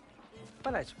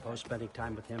 But I suppose spending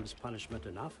time with him is punishment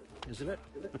enough, isn't it?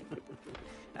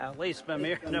 At least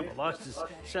Mimir never lost his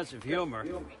sense of humor.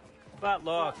 But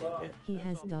look, He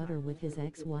has daughter with his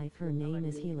ex-wife. Her name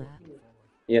is Hela.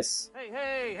 Yes.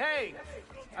 hey!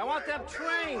 I want them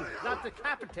trained, not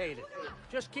decapitated.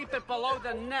 Just keep it below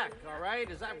the neck, all right?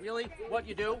 Is that really what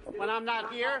you do when I'm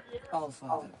not here? All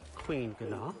Father. Queen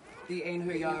Gná. The Ain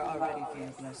who are already for your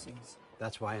blessings.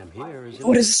 That's why I'm here, isn't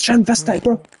What it? is this transvestite,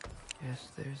 bro? Guess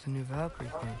there's a new Valkyrie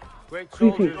thing. Great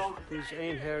soldiers, these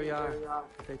ain't Harriar.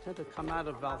 They tend to come out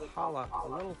of Valhalla a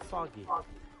little foggy.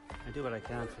 I do what I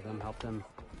can for them, help them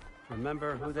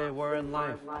remember who they were in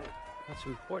life. That's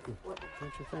important,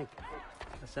 don't you think?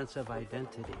 A sense of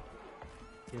identity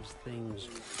gives things.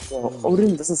 Well,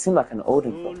 Odin doesn't seem like an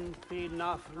Odin.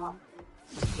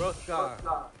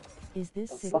 Is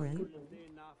this Sigrun?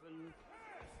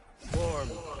 What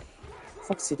the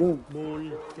fuck's he doing?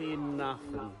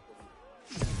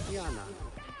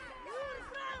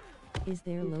 Is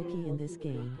there Loki in this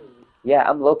game? Yeah,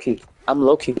 I'm Loki. I'm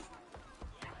Loki.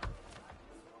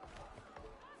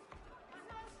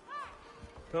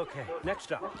 Okay,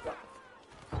 next up.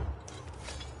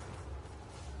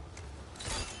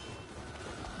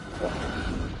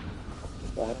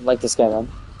 I don't like this guy, man.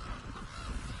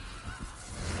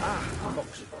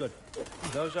 Books, good.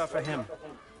 Those are for him.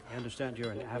 I understand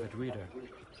you're an avid reader.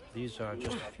 These are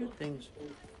just a few things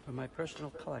from my personal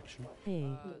collection.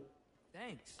 Hey.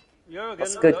 Thanks.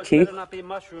 That's good, Keith. Better not be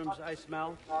mushrooms, I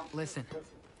smell. Listen,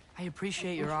 I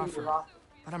appreciate your offer,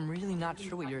 but I'm really not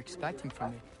sure what you're expecting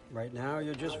from me. Right now,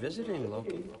 you're just visiting,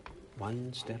 Loki.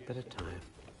 One step at a time.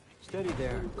 Steady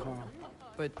there, Carl.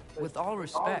 But with all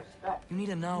respect, you need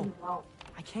to know,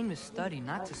 I came to study,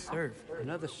 not to serve.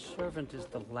 Another servant is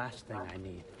the last thing I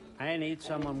need. I need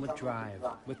someone with drive,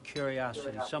 with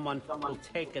curiosity, someone who'll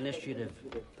take initiative.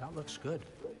 That looks good.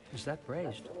 Is that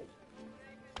praised?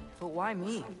 But why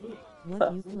me?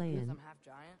 What you playing? I'm half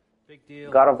giant. Big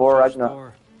deal. God of War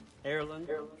Ragnarok. Erlen,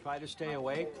 try to stay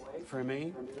awake for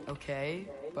me. Okay,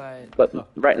 but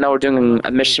right now we're doing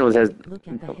a mission with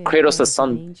Kratos'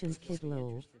 son.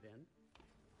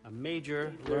 A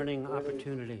major learning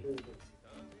opportunity.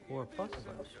 For both of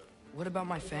us. What about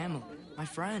my family, my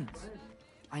friends?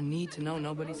 I need to know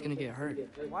nobody's gonna get hurt.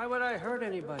 Why would I hurt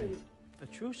anybody? The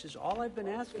truce is all I've been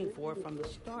asking for from the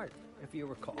start, if you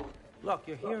recall. Look,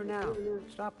 you're here now.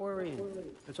 Stop worrying.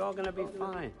 It's all gonna be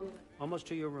fine. Almost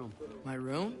to your room. My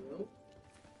room?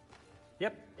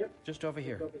 Yep, just over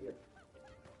here.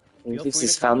 He leaves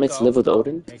his family to live with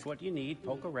Odin. Take what you need,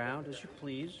 poke around as you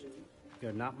please.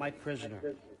 You're not my prisoner.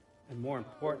 And more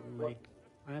importantly,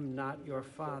 I'm not your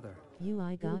father.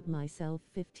 I got myself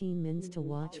 15 minutes to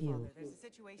watch you.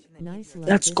 Nice.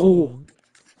 Let's go.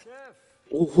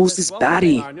 Oh, who's this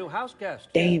baddie? Our new house guest.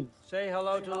 Damn. Say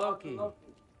hello to Loki.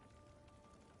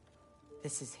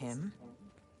 This is him.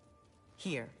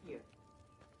 Here.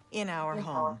 In our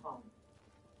home.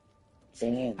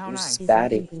 Damn, How who's nice. this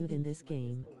baddie? Good in this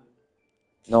game.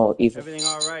 No, evil. Everything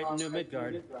all right in New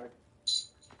Midgard?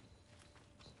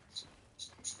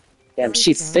 Damn,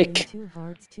 she's thick.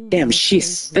 Damn,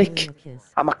 she's thick.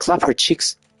 I'ma clap her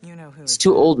cheeks. You know who It's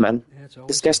too old, man. Yeah, it's This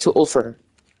always guy's too old for her.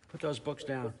 Put those books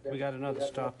down. We got another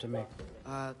stop to make.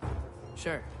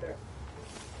 Sure.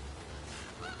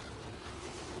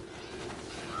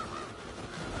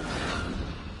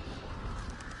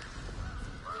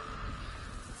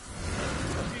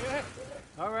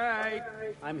 All right,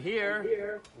 I'm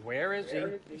here. Where is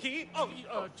he?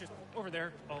 Just over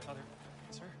there. Oh, other.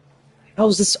 Sir.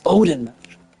 How's this Odin, man?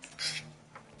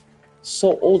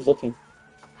 So old looking.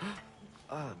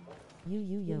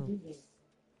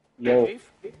 Yo.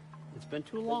 Chief, it's been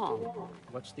too long.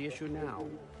 What's the issue now?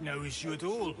 No issue at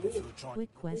all.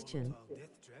 Quick question.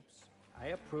 I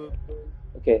approve.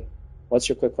 Okay, what's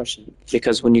your quick question?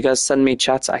 Because when you guys send me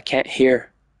chats, I can't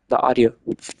hear the audio.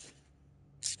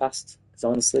 It's fast. Because I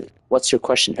want to sleep. What's your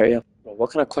question? Hurry up. Bro,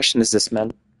 what kind of question is this,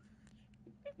 man?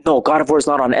 No, God of War is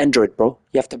not on Android, bro.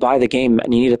 You have to buy the game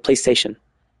and you need a PlayStation.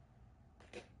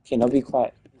 Okay, now be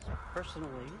quiet. Personally,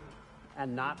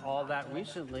 and not all that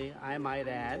recently, I might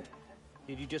add.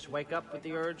 Did you just wake up with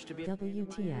the urge to be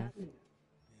WTF?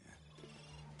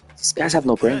 These guys have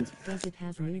no brain. Does it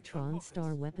have neutron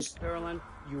star weapons? Erlen,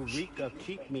 you reek of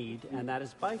cheap mead, and that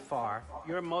is by far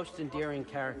your most endearing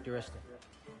characteristic.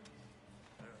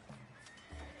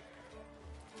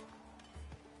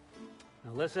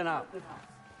 Now listen up.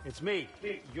 It's me,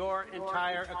 your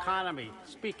entire economy,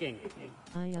 speaking.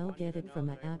 I'll get it from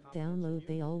an app download.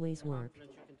 They always work. You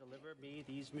can deliver me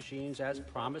these machines as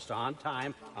promised, on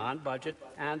time, on budget,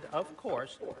 and of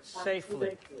course,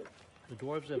 safely. The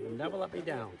dwarves have never let me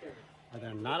down, and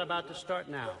they're not about to start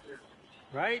now.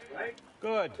 Right?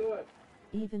 Good.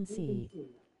 Even C.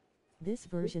 This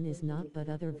version is not, but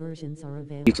other versions are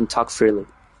available. You can talk freely.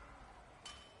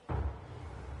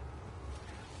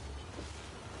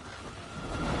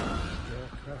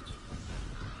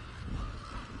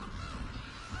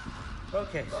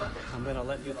 Okay, so I'm going to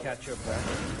let you catch your breath.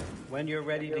 When you're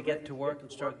ready to get to work and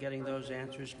start getting those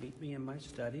answers, meet me in my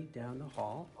study down the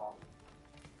hall.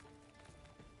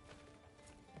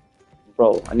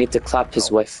 Bro, I need to clap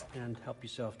his wife. And help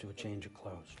yourself to a change of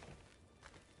clothes.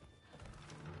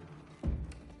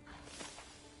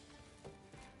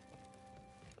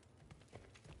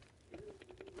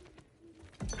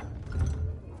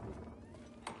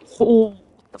 Oh, what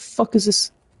the fuck is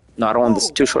this? No, I don't want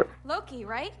this. Too short. Loki,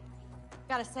 right?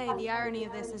 Gotta say, the irony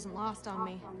of this isn't lost on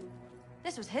me.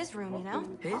 This was his room, you know?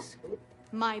 His?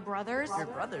 My brother's. Your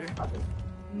brother?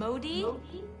 Modi?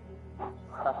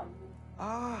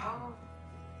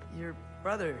 Your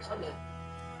brother.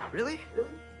 Really?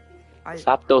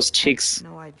 Clap those cheeks.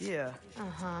 No idea.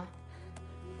 Uh-huh.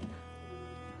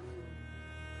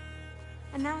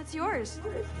 And now it's yours.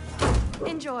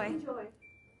 Enjoy.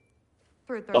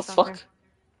 Fruit The throws fuck? on her.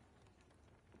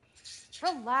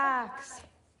 Relax.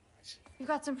 You've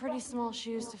got some pretty small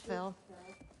shoes to fill.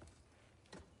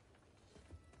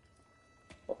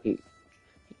 Oh,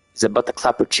 he's about to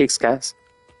clap her cheeks, guys.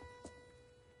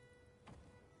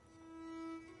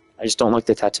 I just don't like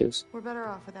the tattoos. We're better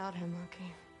off without him,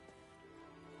 Loki.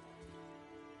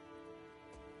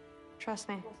 Trust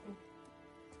me.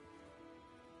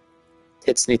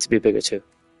 Tits need to be bigger too.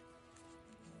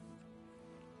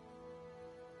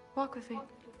 Walk with me.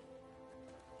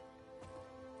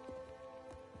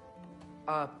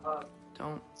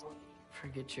 Don't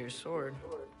forget your sword.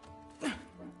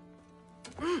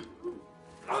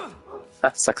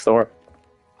 That's like Thor.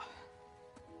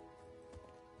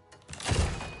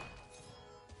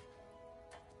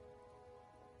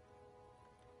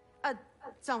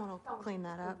 Someone will clean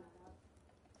that up.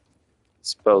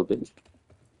 Spoiled bitch.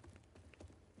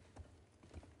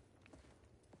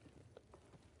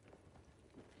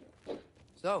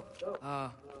 So,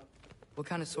 what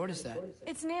kind of sword is that?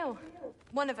 It's new.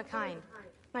 One of a kind.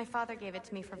 My father gave it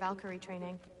to me for Valkyrie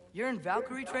training. You're in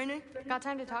Valkyrie training? Got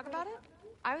time to talk about it?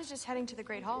 I was just heading to the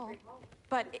Great Hall.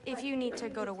 But if you need to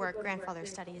go to work,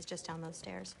 grandfather's study is just down those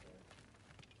stairs.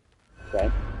 Okay.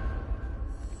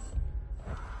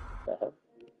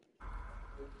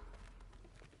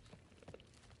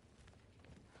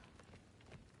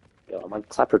 Yo, I'm gonna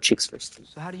clap her cheeks first.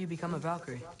 So how do you become a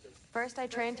Valkyrie? First, I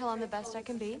train till I'm the best I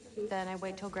can be. Then I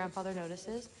wait till grandfather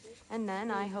notices. And then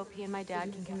I hope he and my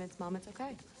dad can convince mom it's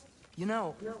okay. You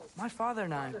know, my father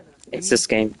and I... It's this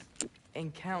game.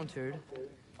 ...encountered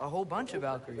a whole bunch of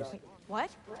Valkyries. Wait,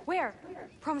 what? Where?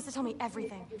 Promise to tell me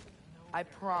everything. I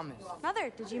promise.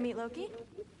 Mother, did you meet Loki?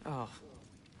 Oh.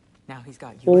 Now he's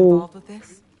got you involved with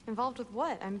this? Involved with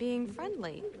what? I'm being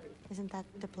friendly. Isn't that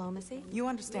diplomacy? You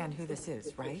understand who this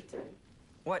is, right?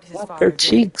 What his Clap father her did?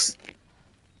 cheeks.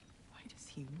 Why does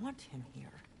he want him here?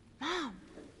 Mom!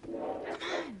 Come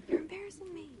on, you're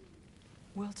embarrassing me.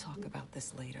 We'll talk about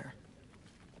this later.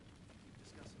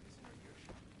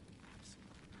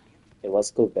 Hey,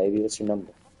 what's good, baby? What's your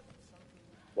number?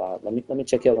 Wow, let me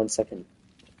check you out 1 second.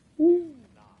 Ooh,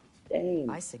 dang.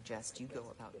 I suggest you go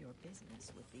about your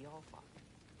business with the Allfather.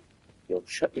 Yo,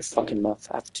 shut your fucking mouth.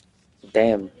 I have to...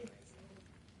 Damn.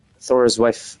 Thor's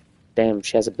wife. Damn,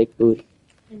 she has a big booty.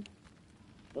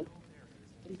 What do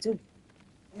you do?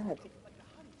 Yeah.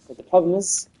 But the problem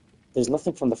is, there's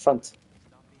nothing from the front.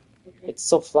 It's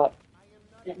so flat.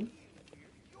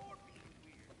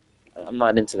 I'm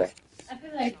not into that. I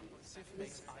feel like...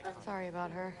 Sorry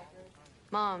about her.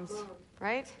 Mom's,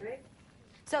 right?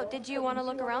 So, did you want to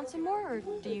look around some more, or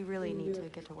do you really need to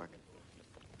get to work?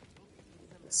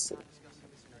 Let's see.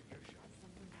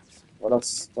 What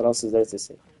else is there to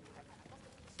say?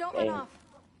 Don't run off.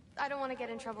 I don't want to get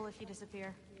in trouble if you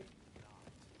disappear.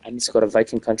 I need to go to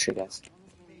Viking country, guys.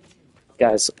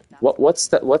 Guys,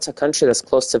 what's a country that's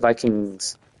close to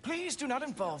Vikings? Please do not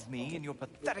involve me in your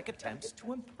pathetic attempts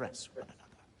to impress one another.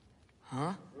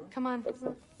 Huh? Come on.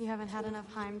 You haven't had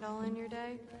enough Heimdall in your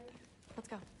day? Let's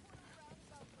go.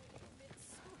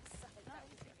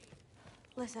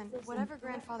 Listen, whatever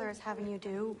grandfather is having you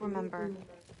do, remember,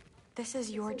 this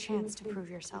is your chance to prove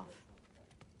yourself.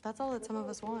 That's all that some of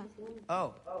us want.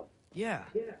 Oh, yeah.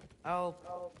 I'll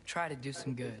try to do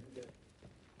some good.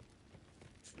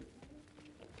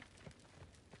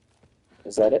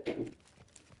 Is that it?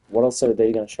 What else are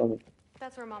they gonna show me?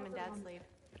 That's where Mom and Dad sleep.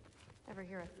 Ever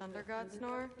hear a thunder god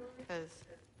snore? Because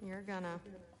you're gonna.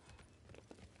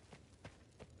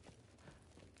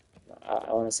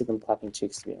 I want to see them clapping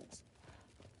cheeks, to be honest.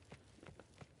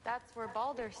 That's where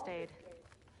Baldur stayed.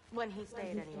 When he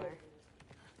stayed, anywhere.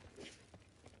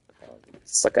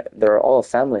 It's like they're all a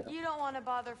family. You don't want to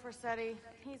bother Forseti.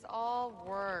 He's all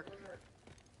work.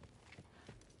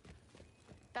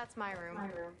 That's my room.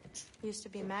 Used to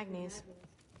be Magni's.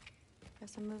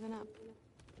 Guess I'm moving up.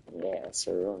 Yeah, that's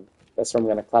her room. That's where I'm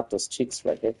gonna clap those cheeks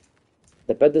right there.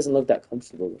 The bed doesn't look that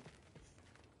comfortable.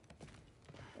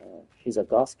 She's a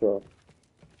goth girl.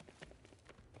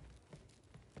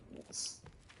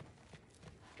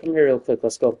 Come here real quick.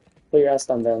 Let's go. Put your ass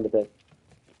down there on the bed.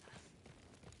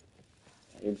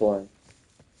 You're boring.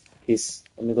 Peace.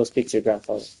 Let me go speak to your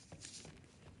grandfather.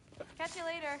 Catch you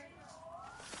later.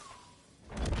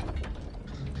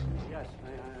 Yes,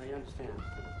 I understand.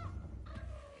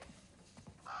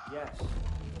 Yes.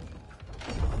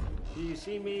 Do you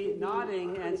see me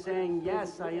nodding and saying,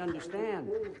 yes, I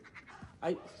understand?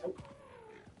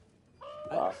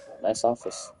 Wow, nice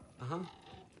office. Uh-huh.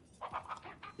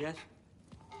 Yes.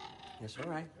 Yes, all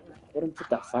right. Wouldn't put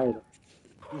that fire there.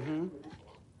 Mm-hmm.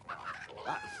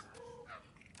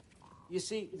 You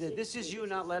see, this is you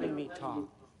not letting me talk.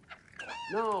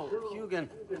 No, Hugin,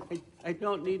 I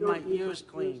don't need my ears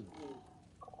cleaned.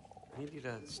 I need you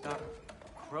to stop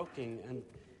croaking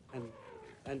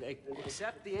and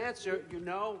accept the answer you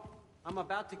know I'm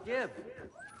about to give.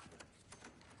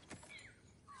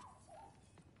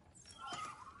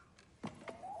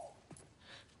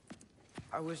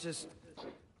 I was just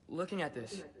looking at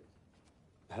this.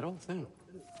 That old thing.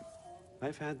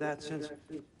 I've had that since...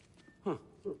 Huh.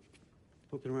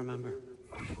 Who can remember?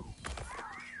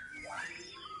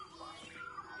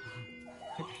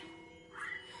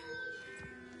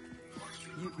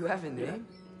 You have a name?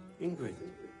 Ingrid.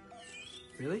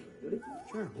 Really?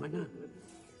 Sure, why not?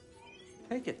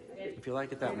 Take it, if you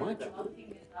like it that much.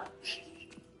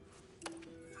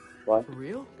 What? For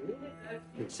real?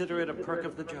 Consider it a perk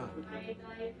of the job.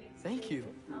 Thank you.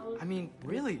 I mean,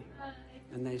 really.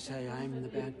 And they say I'm the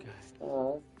bad guy.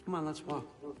 Come on, let's walk.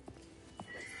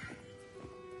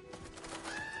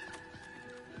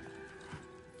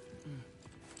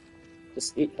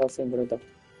 Just eat healthy and brother.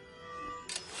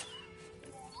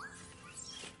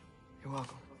 You're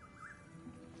welcome.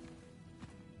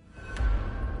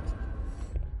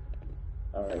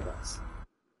 Alright, guys.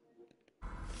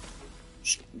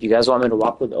 Do you guys want me to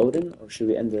walk with Odin, or should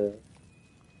we end the...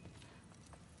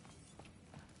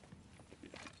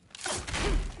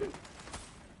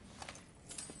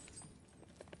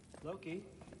 Loki,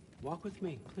 walk with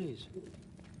me, please.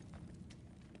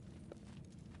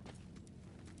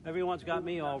 Everyone's got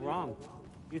me all wrong.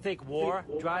 You think war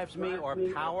drives me, or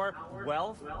power,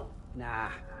 wealth? Nah,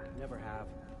 never have.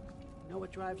 You know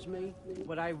what drives me?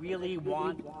 What I really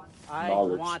want? I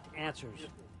want answers.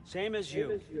 Same as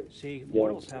you. See,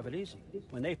 mortals have it easy.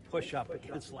 When they push up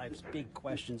against life's big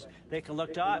questions, they can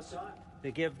look to us.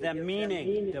 They give them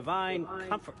meaning, divine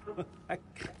comfort.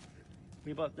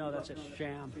 We both know that's a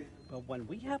sham. But when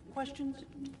we have questions,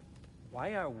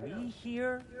 why are we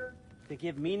here? To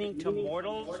give meaning to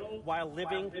mortals while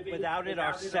living without it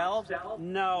ourselves?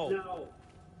 No.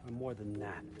 We're more than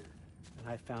that. And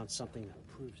I found something that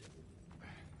proves it.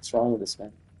 What's wrong with this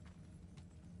man?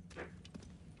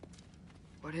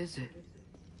 What is it?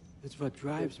 It's what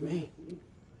drives me.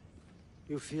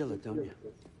 You feel it, don't you?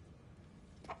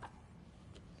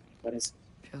 What is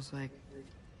it? Feels like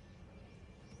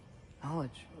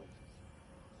knowledge.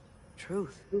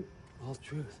 Truth. All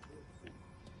truth.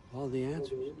 All the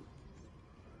answers.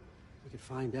 We could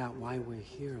find out why we're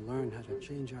here, learn how to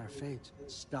change our fates,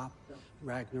 stop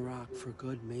Ragnarok for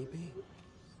good, maybe.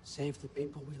 Save the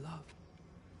people we love.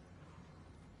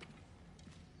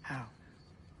 How?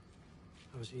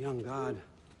 I was a young god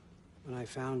when I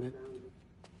found it.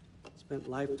 Spent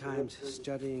lifetimes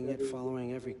studying it,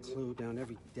 following every clue down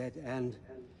every dead end,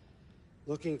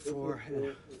 looking for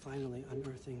and finally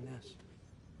unearthing this.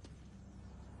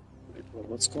 Well,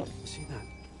 what's going on? See that?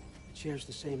 It shares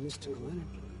the same mystical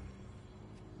energy.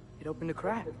 It opened a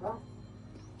crack.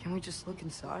 Can we just look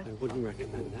inside? I wouldn't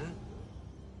recommend that.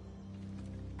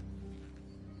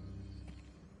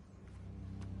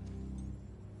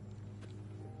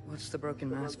 What's the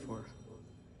broken mask for?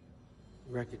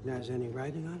 Recognize any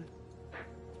writing on it?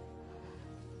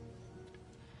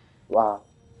 Wow.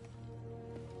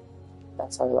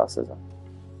 That's how he lost his arm.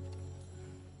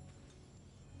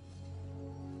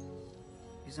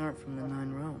 These aren't from the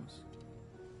 9 realms.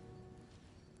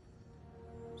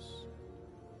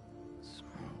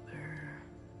 Small bear.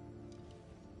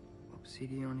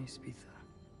 Obsidione spitha.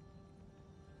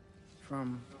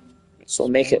 From... So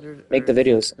make the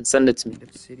videos and send it to me.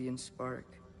 Obsidian spark.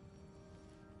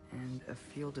 And a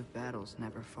field of battles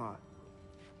never fought.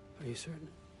 Are you certain?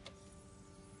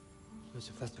 Because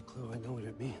if that's a clue, I know what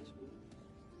it means.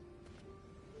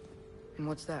 And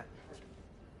what's that?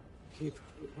 Keep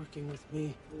working with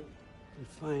me and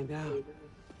find out.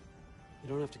 You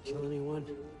don't have to kill anyone.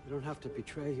 You don't have to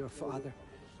betray your father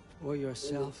or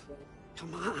yourself.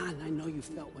 Come on, I know you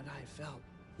felt what I felt.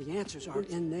 The answers are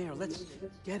in there. Let's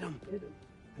get them.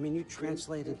 I mean, you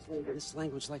translated this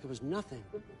language like it was nothing.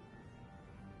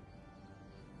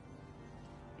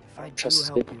 If I do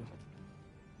help you,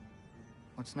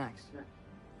 What's next?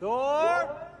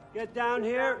 Thor, get down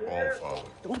here. All Father.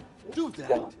 Don't do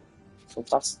that. So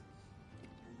fast.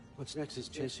 What's next is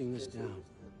chasing this down.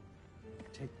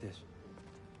 Take this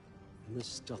and this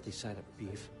stealthy side of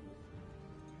beef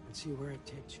and see where it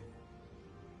takes you.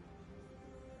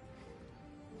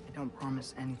 I don't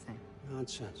promise anything.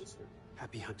 Nonsense.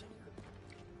 Happy hunting.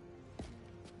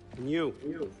 And you,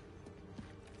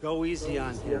 go easy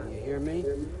on him, you hear me?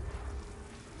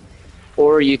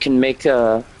 Or you can make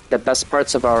the best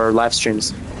parts of our live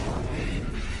streams.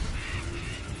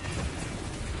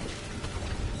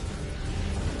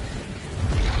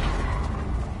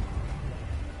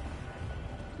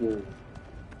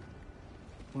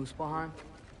 Muspelheim?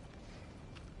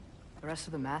 The rest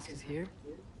of the mask is here?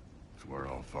 It's where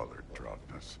All Father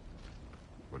dropped us.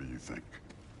 What do you think?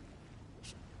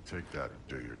 Just take that and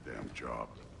do your damn job.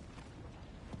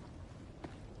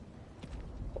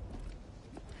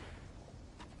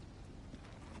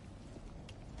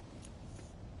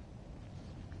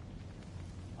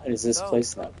 What is this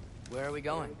place now? Where are we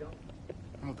going?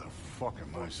 How the fuck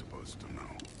am I supposed to know?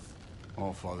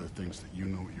 All Father thinks that you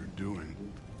know what you're doing,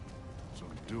 so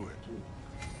do it.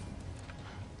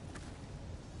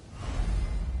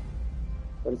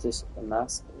 What is this? A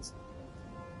mask?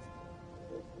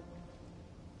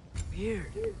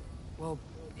 Weird. Well,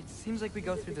 it seems like we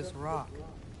go through this rock.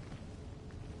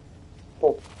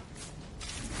 Oh.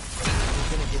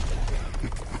 We're gonna get that.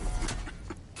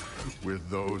 With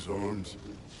those arms?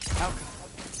 How come?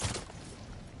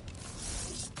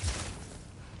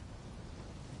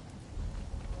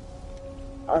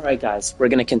 Alright guys, we're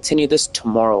going to continue this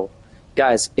tomorrow.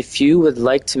 Guys, if you would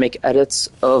like to make edits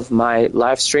of my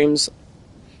live streams,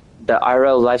 the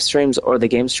IRL live streams or the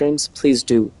game streams, please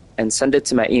do. And send it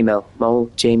to my email,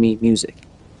 MoeJamieMusic.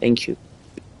 Thank you.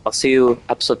 I'll see you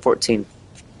episode 14.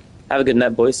 Have a good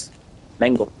night, boys.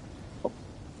 Mango. Oh.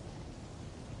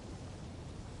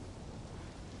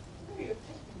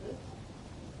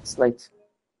 It's late.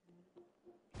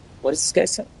 What is this guy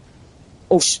saying?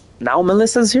 Oh, now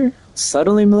Melissa's here?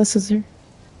 Suddenly Melissa's here?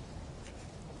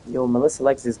 Yo, Melissa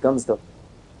likes these guns though.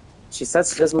 She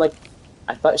says she doesn't like...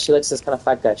 I thought she likes this kind of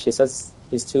fat guy. She says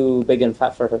he's too big and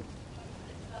fat for her.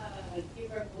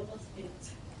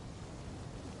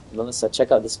 Melissa,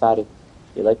 check out this fatty.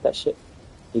 You like that shit?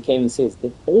 You can't even see his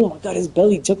dick. Oh my god, his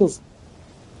belly jiggles.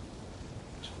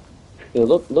 Yo,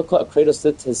 look what Kratos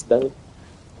did to his belly.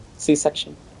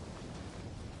 C-section.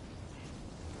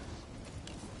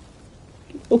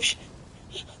 Oh shit.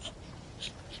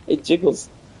 It jiggles.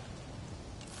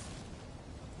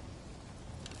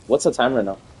 What's the time right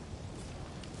now?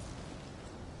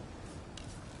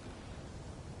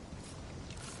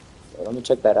 Wait, let me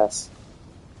check that ass.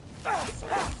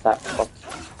 Fat fuck.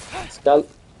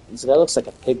 This guy looks like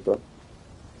a pig, bro.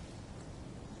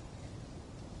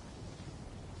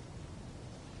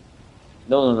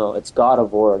 No. It's God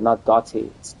of War, not Gotti.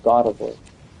 It's God of War.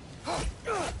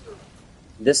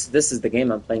 This is the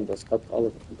game I'm playing, those all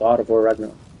of it. God of War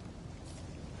Ragnarok.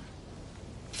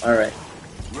 Alright.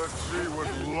 Let's see what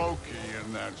Loki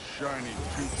and that shiny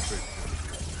toothpick.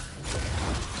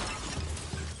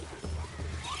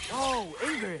 Oh,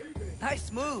 Ingrid!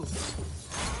 Nice move!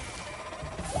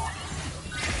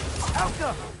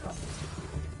 Alka!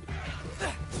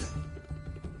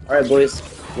 Alright, boys.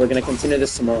 We're gonna continue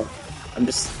this tomorrow.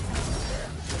 This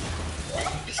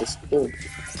is cool.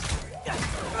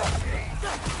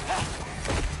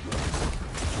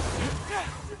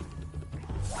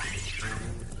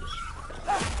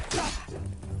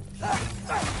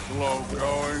 Slow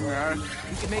going, man.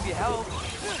 You can maybe help.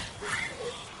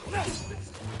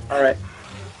 Alright.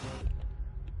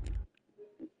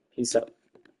 Peace out.